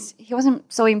honest, he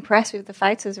wasn't so impressed with the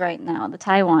fighters right now, the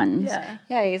Thai ones.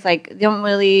 Yeah, he's like, they don't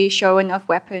really show enough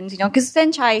weapons, because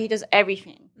Senchai, he does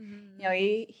everything.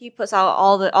 He puts out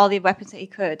all the weapons that he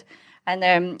could. And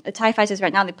the Thai fighters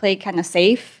right now, they play kind of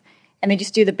safe, and they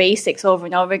just do the basics over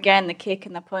and over again, the kick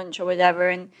and the punch or whatever,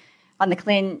 and on the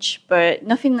clinch, but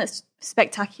nothing that's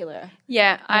spectacular.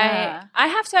 Yeah, I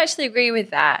have to actually agree with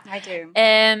that. I do.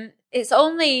 It's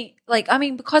only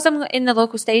because I'm in the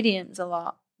local stadiums a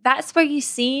lot, that's where you're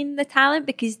seeing the talent,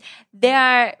 because they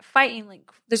are fighting,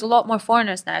 there's a lot more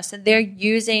foreigners now, so they're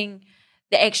using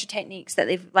the extra techniques that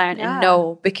they've learned and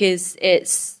know, because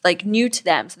it's new to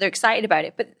them, so they're excited about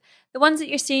it. But the ones that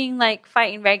you're seeing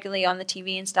fighting regularly on the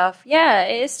TV and stuff,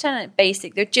 it is kind of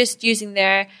basic. They're just using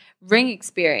their ring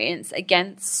experience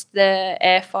against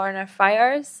the foreigner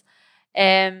fighters.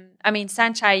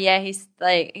 Sanchai, he's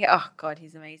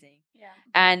he's amazing.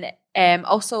 Yeah. And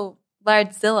also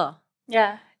Lairdzilla.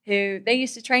 Yeah. Who they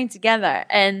used to train together,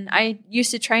 and I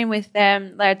used to train with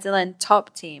Lairdzilla and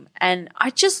Top Team, and I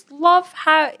just love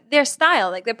how their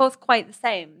style, they're both quite the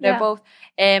same. They're both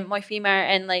Muay Thai,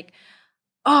 and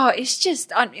it's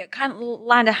just I can't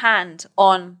land a hand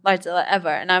on Lairdzilla ever,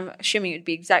 and I'm assuming it would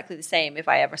be exactly the same if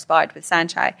I ever sparred with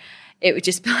Sanchai. It would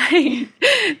just be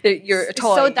you're a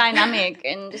toy. It's so dynamic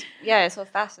and just, so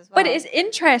fast as well. But it's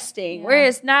interesting.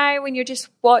 Whereas now, when you're just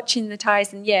watching the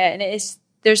Thais, and it is.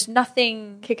 There's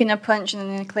nothing... Kicking a punch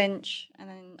and then a clinch and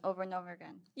then over and over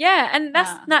again. Yeah, and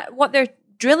that's not what they're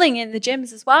drilling in the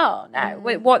gyms as well now.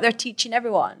 What they're teaching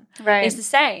everyone is the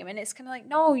same. And it's kind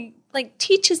of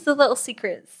teach us the little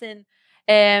secrets.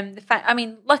 And the fact...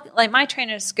 my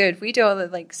trainer's good. We do all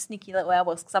the, sneaky little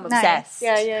elbows because I'm obsessed.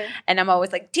 Yeah. And I'm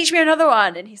always like, teach me another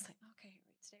one. And he's like, okay,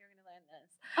 today we're going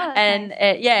to learn this.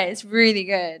 And, it's really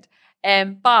good.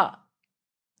 But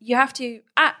you have to,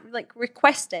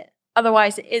 request it.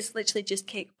 Otherwise, it is literally just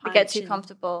kick, punch. We get too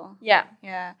comfortable. Yeah.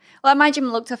 Well, at my gym,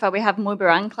 Luktafa, we have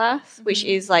Mubaran class, which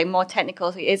is more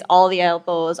technical. So it is all the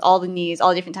elbows, all the knees,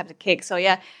 all different types of kicks. So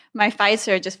my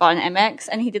fighter just fought an MX,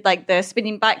 and he did the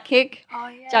spinning back kick. Oh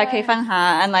yeah. Jai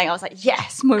Fanha, and I was like,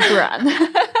 yes, Mubaran.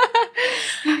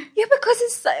 Yeah, because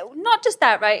it's not just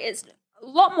that, right? It's a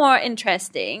lot more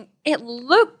interesting. It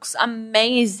looks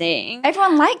amazing.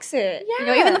 Everyone likes it.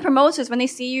 Yeah. Even the promoters, when they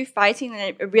see you fighting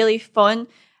in a really fun,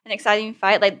 an exciting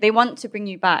fight, they want to bring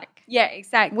you back. Yeah,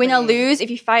 exactly. Win or lose, if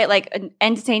you fight an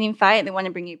entertaining fight, they want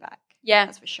to bring you back. Yeah,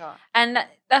 that's for sure. And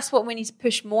that's what we need to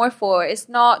push more for. It's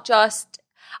not just.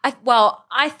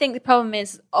 I think the problem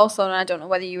is also, and I don't know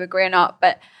whether you agree or not,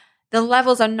 but the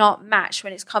levels are not matched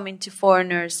when it's coming to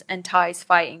foreigners and Thais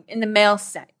fighting in the male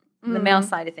side. The male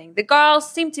side of things, the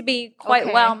girls seem to be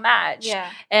quite well matched. Yeah.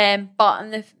 But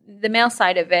on the male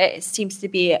side of it, it seems to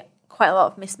be quite a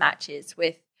lot of mismatches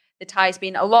with the Thais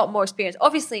being a lot more experienced.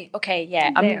 Obviously,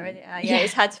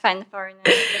 it's hard to find the foreigners,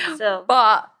 but still.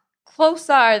 But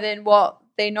closer than what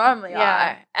they normally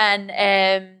are. And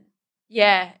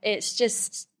it's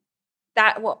just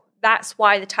that what that's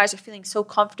why the Thais are feeling so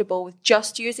comfortable with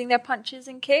just using their punches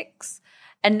and kicks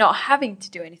and not having to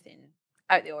do anything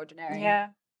out of the ordinary. Yeah,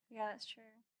 that's true.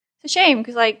 It's a shame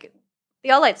because like they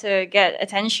all like to get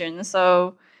attention,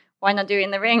 so why not do it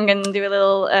in the ring and do a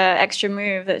little extra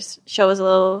move that shows a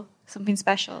little something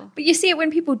special? But you see it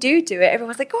when people do it,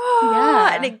 everyone's like, oh,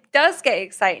 yeah. And it does get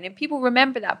exciting and people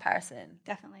remember that person.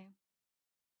 Definitely.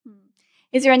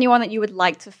 Is there anyone that you would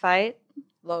like to fight?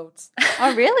 Loads.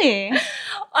 Oh, really?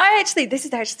 This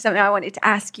is actually something I wanted to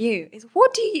ask you, is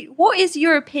what is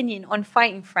your opinion on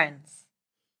fighting friends?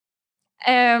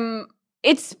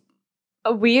 It's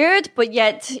weird, but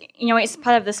yet, you know, it's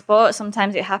part of the sport.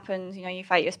 Sometimes it happens, you know, you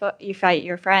fight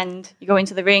your friend, you go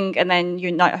into the ring, and then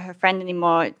you're not her friend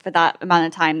anymore for that amount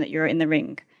of time that you're in the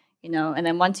ring, you know, and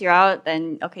then once you're out,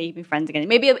 then, okay, you can be friends again.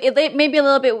 Maybe a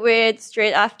little bit weird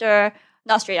straight after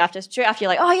you're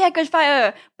like, oh yeah, good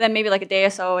fighter. But then maybe like a day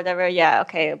or so or whatever, yeah,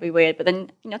 okay, it'll be weird. But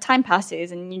then, you know, time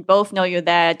passes and you both know you're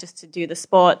there just to do the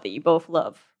sport that you both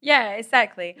love. Yeah,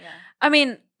 exactly. Yeah. I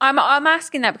mean, I'm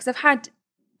asking that because I've had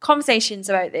conversations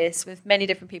about this with many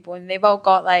different people and they've all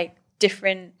got like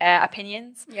different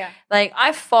opinions. Yeah. Like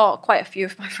I've fought quite a few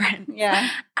of my friends. Yeah.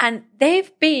 And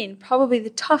they've been probably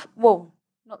not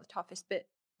the toughest, but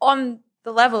on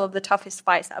the level of the toughest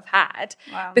fights that I've had.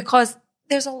 Wow. Because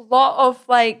there's a lot of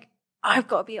like, I've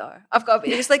got to beat her.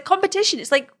 It's like competition.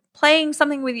 It's like playing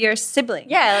something with your sibling.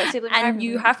 Yeah, like sibling and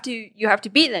you have to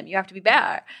beat them. You have to be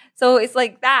better. So it's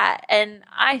like that. And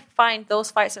I find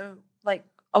those fights are like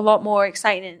a lot more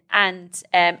exciting and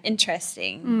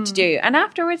interesting to do. And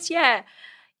afterwards, yeah,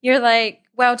 you're like,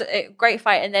 well, great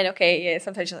fight. And then, okay, yeah,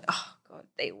 sometimes you're like, oh God,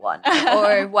 they won,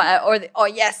 or what, or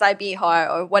yes, I beat her,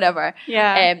 or whatever.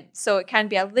 Yeah. So it can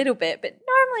be a little bit, but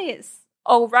normally it's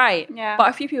all right. Yeah. But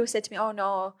a few people said to me, oh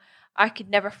no, I could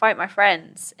never fight my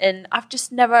friends, and I've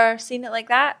just never seen it like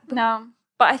that. No.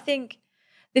 But I think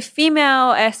the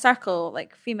female circle,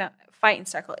 like female fighting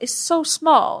circle, is so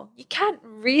small. You can't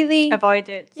really avoid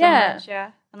it so much,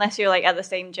 yeah. Unless you're like at the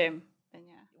same gym. Then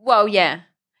yeah. Well, yeah.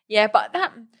 Yeah, but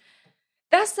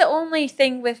that's the only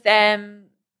thing with Santai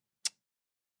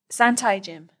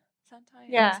gym. Santai,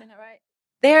 yeah. Isn't it right?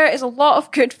 There is a lot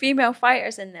of good female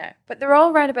fighters in there, but they're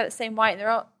all around about the same weight. They're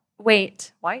all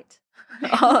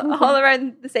all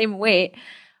around the same weight,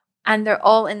 and they're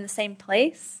all in the same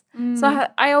place. So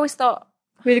I always thought,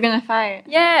 who are they going to fight?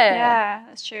 Yeah,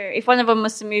 that's true. If one of them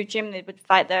was to move gym, they would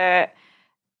fight their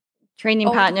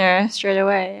training partner straight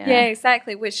away. Yeah,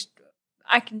 exactly. Which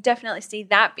I can definitely see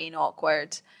that being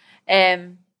awkward.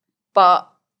 But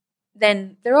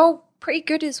then they're all pretty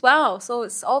good as well. So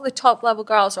it's all the top level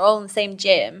girls are all in the same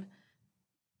gym.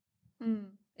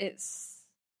 It's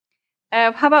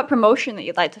how about promotion that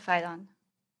you'd like to fight on?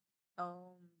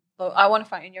 Well, I want to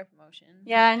fight in your promotion.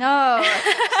 Yeah, I know.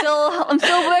 I'm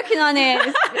still working on it.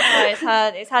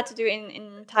 It's hard to do it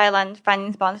in Thailand,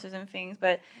 finding sponsors and things,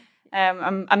 but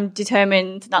I'm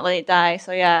determined to not let it die.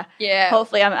 So yeah.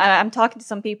 Hopefully, I'm talking to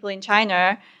some people in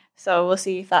China. So we'll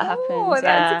see if that happens. Oh,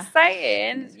 that's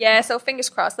exciting. Yeah, so fingers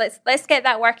crossed. Let's get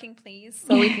that working, please,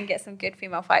 so we can get some good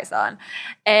female fights on.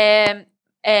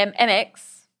 MX,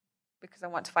 because I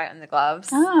want to fight on the gloves.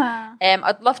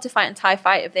 I'd love to fight in Thai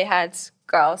Fight if they had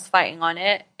girls fighting on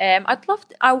it.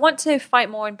 I want to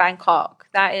fight more in Bangkok.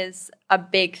 That is a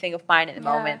big thing of mine at the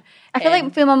moment. I feel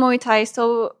like female Muay Thai,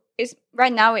 so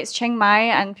right now it's Chiang Mai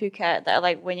and Phuket that are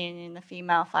like winning in the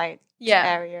female fight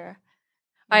area.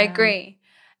 I agree.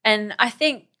 And I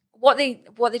think what they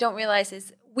don't realize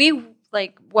is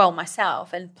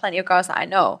myself and plenty of girls that I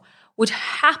know would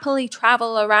happily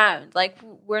travel around. Like,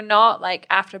 we're not like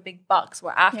after big bucks.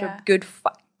 We're after good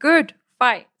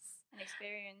fights and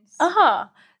experience.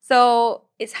 So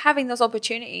it's having those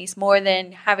opportunities more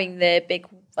than having the big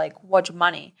like wad of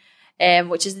money,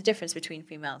 which is the difference between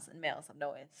females and males, I've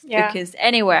noticed. Yeah. Because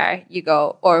anywhere you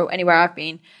go or anywhere I've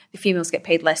been, the females get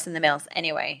paid less than the males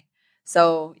anyway.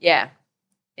 So yeah.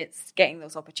 It's getting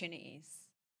those opportunities.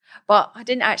 But I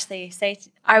didn't actually say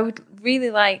I would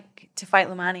really like to fight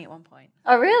Lamani at one point.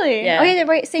 Oh, really? Yeah. Oh, yeah,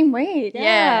 they're same weight.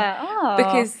 Yeah. Oh.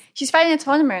 Because she's fighting a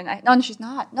tournament. No, she's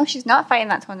not. No, she's not fighting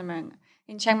that tournament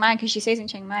in Chiang Mai because she stays in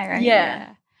Chiang Mai, right?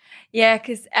 Yeah,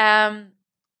 because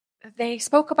they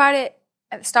spoke about it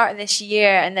at the start of this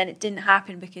year and then it didn't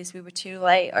happen because we were too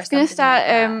late or something. It's going to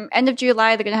start end of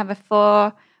July. They're going to have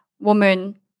a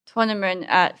 4-woman tournament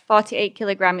at 48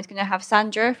 kilogram. It's going to have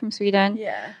Sandra from Sweden.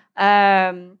 Yeah.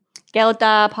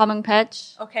 Gelda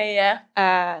Palmengpech. Okay,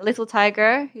 yeah. Little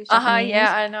Tiger. Who's Japanese.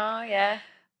 Yeah, I know, yeah.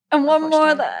 And one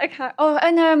more that I can't. Oh,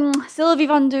 and Sylvie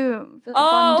Van Doom.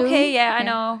 Oh, okay, yeah, I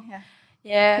know.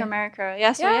 to America.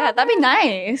 Yeah, so that'd be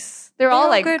nice. They're all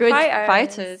like good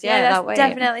fighters. Yeah, that's that way.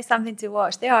 Definitely something to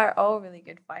watch. They are all really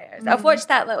good fighters. I've watched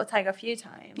that little tiger a few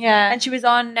times. Yeah. And she was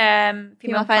on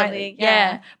Female Fight League.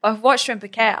 Yeah. But I've watched her in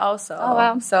Phuket also. Oh,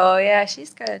 wow. So, yeah,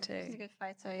 she's good too. She's a good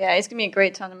fighter. Yeah, it's going to be a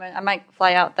great tournament. I might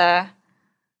fly out there.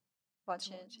 Watch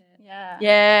it. Yeah.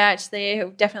 Yeah, actually, it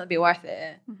would definitely be worth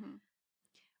it. Mm-hmm.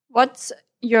 What's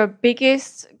your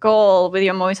biggest goal with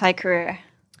your Muay Thai career?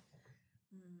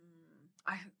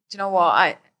 Do you know what?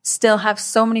 I still have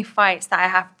so many fights that I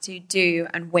have to do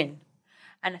and win.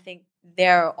 And I think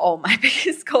they're all my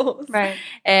biggest goals. Right.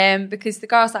 Because the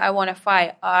girls that I want to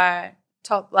fight are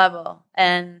top level.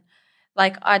 And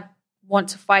like, I want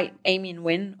to fight Amy and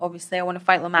win. Obviously, I want to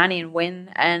fight Lomani and win.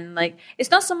 And like,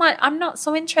 it's not so much, I'm not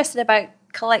so interested about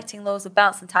collecting loads of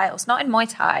belts and titles. Not in Muay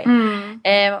Thai.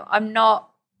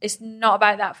 It's not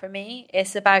about that for me.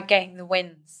 It's about getting the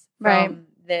wins from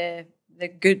the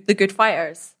good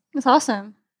fighters. That's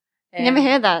awesome. You never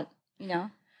hear that, you know.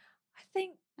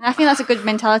 I think that's a good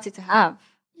mentality to have.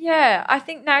 Yeah, I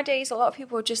think nowadays a lot of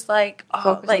people are just like,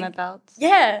 focus on the belts.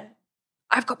 Yeah,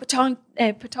 I've got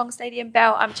Patong Stadium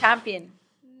belt. I'm champion.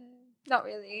 Not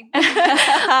really.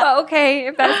 But okay,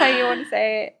 if that's how you want to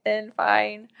say it, then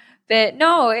fine. But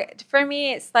no, for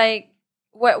me, it's like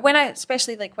when I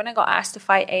got asked to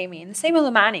fight Amy, and the same with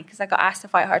Lomani, because I got asked to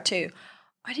fight her too.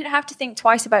 I didn't have to think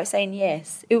twice about saying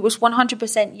yes. It was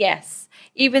 100% yes.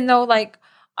 Even though like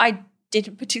I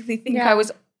didn't particularly think I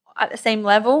was at the same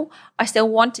level, I still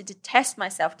wanted to test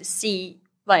myself to see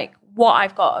like what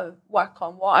I've got to work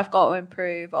on, what I've got to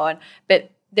improve on. But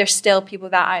there's still people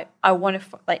that I want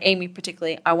to, like Amy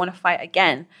particularly, I want to fight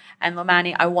again. And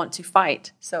Lomani, I want to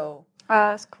fight. So.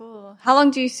 That's cool. How long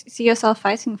do you see yourself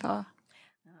fighting for?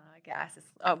 I guess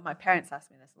my parents asked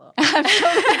me this a lot.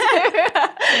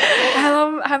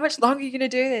 How much longer are you going to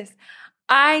do this?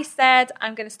 I said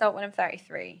I'm going to start when I'm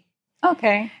 33.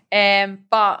 Okay.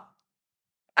 But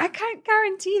I can't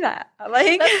guarantee that.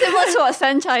 Like that's similar to what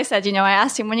Senchai said. You know, I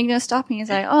asked him when are you going to stop, and he's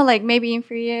like, "Oh, like maybe in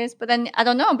 3 years." But then I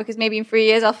don't know, because maybe in 3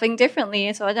 years I'll think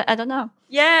differently. So I don't know.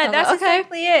 Yeah, that's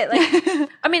exactly it. Like,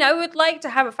 I mean, I would like to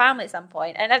have a family at some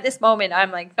point, and at this moment,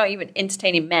 I'm like not even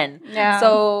entertaining men. Yeah.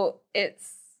 So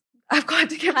I've got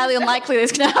to get highly unlikely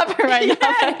this can happen right now.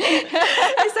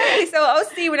 Exactly. So I'll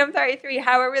see when I'm 33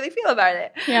 how I really feel about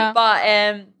it. Yeah. But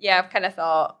I've kind of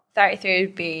thought 33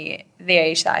 would be the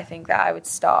age that I think that I would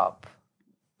stop.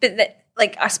 But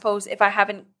I suppose if I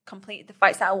haven't completed the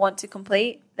fights that I want to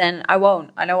complete, then I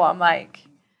won't. I know what I'm like.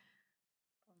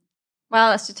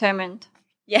 Well, that's determined.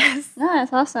 Yes. No,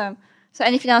 that's awesome. So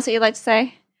anything else that you'd like to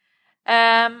say?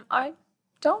 I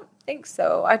don't think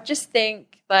so. I just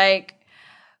think like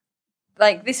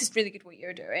this is really good what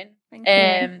you're doing. Thank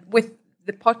you. With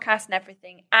the podcast and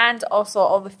everything, and also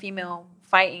all the female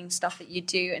fighting stuff that you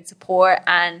do and support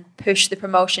and push the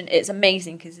promotion. It's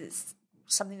amazing because it's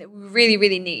something that we really,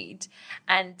 really need,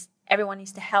 and everyone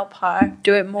needs to help her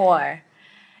do it more.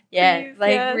 Yeah,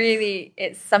 yes. Really,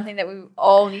 it's something that we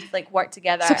all need to work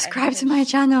together. Subscribe to my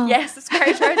channel. Yes,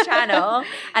 subscribe to our channel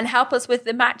and help us with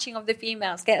the matching of the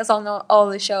females. Get us on all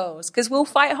the shows because we'll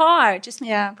fight hard.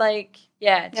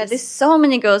 There's so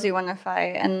many girls you want to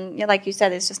fight, and like you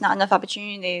said, it's just not enough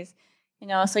opportunities. You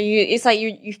know, so it's like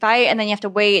you fight and then you have to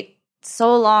wait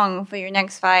so long for your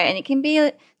next fight, and it can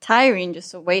be tiring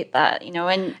just to wait that, you know,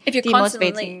 and if you're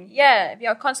demotivating. If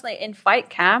you're constantly in fight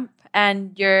camp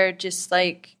and you're just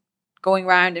going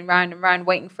round and round and round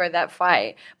waiting for that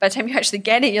fight, by the time you actually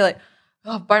get it, you're like,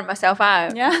 oh, I've burnt myself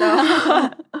out. Yeah.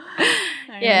 So,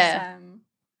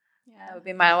 that would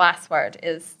be my last word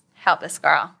is help this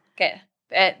girl. Okay.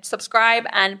 Subscribe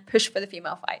and push for the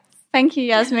female fight. Thank you,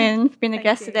 Yasmin, for being a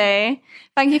guest today.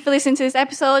 Thank you for listening to this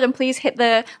episode, and please hit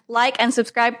the like and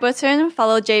subscribe button.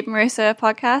 Follow Jade Marissa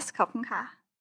podcast. Khop khun kha.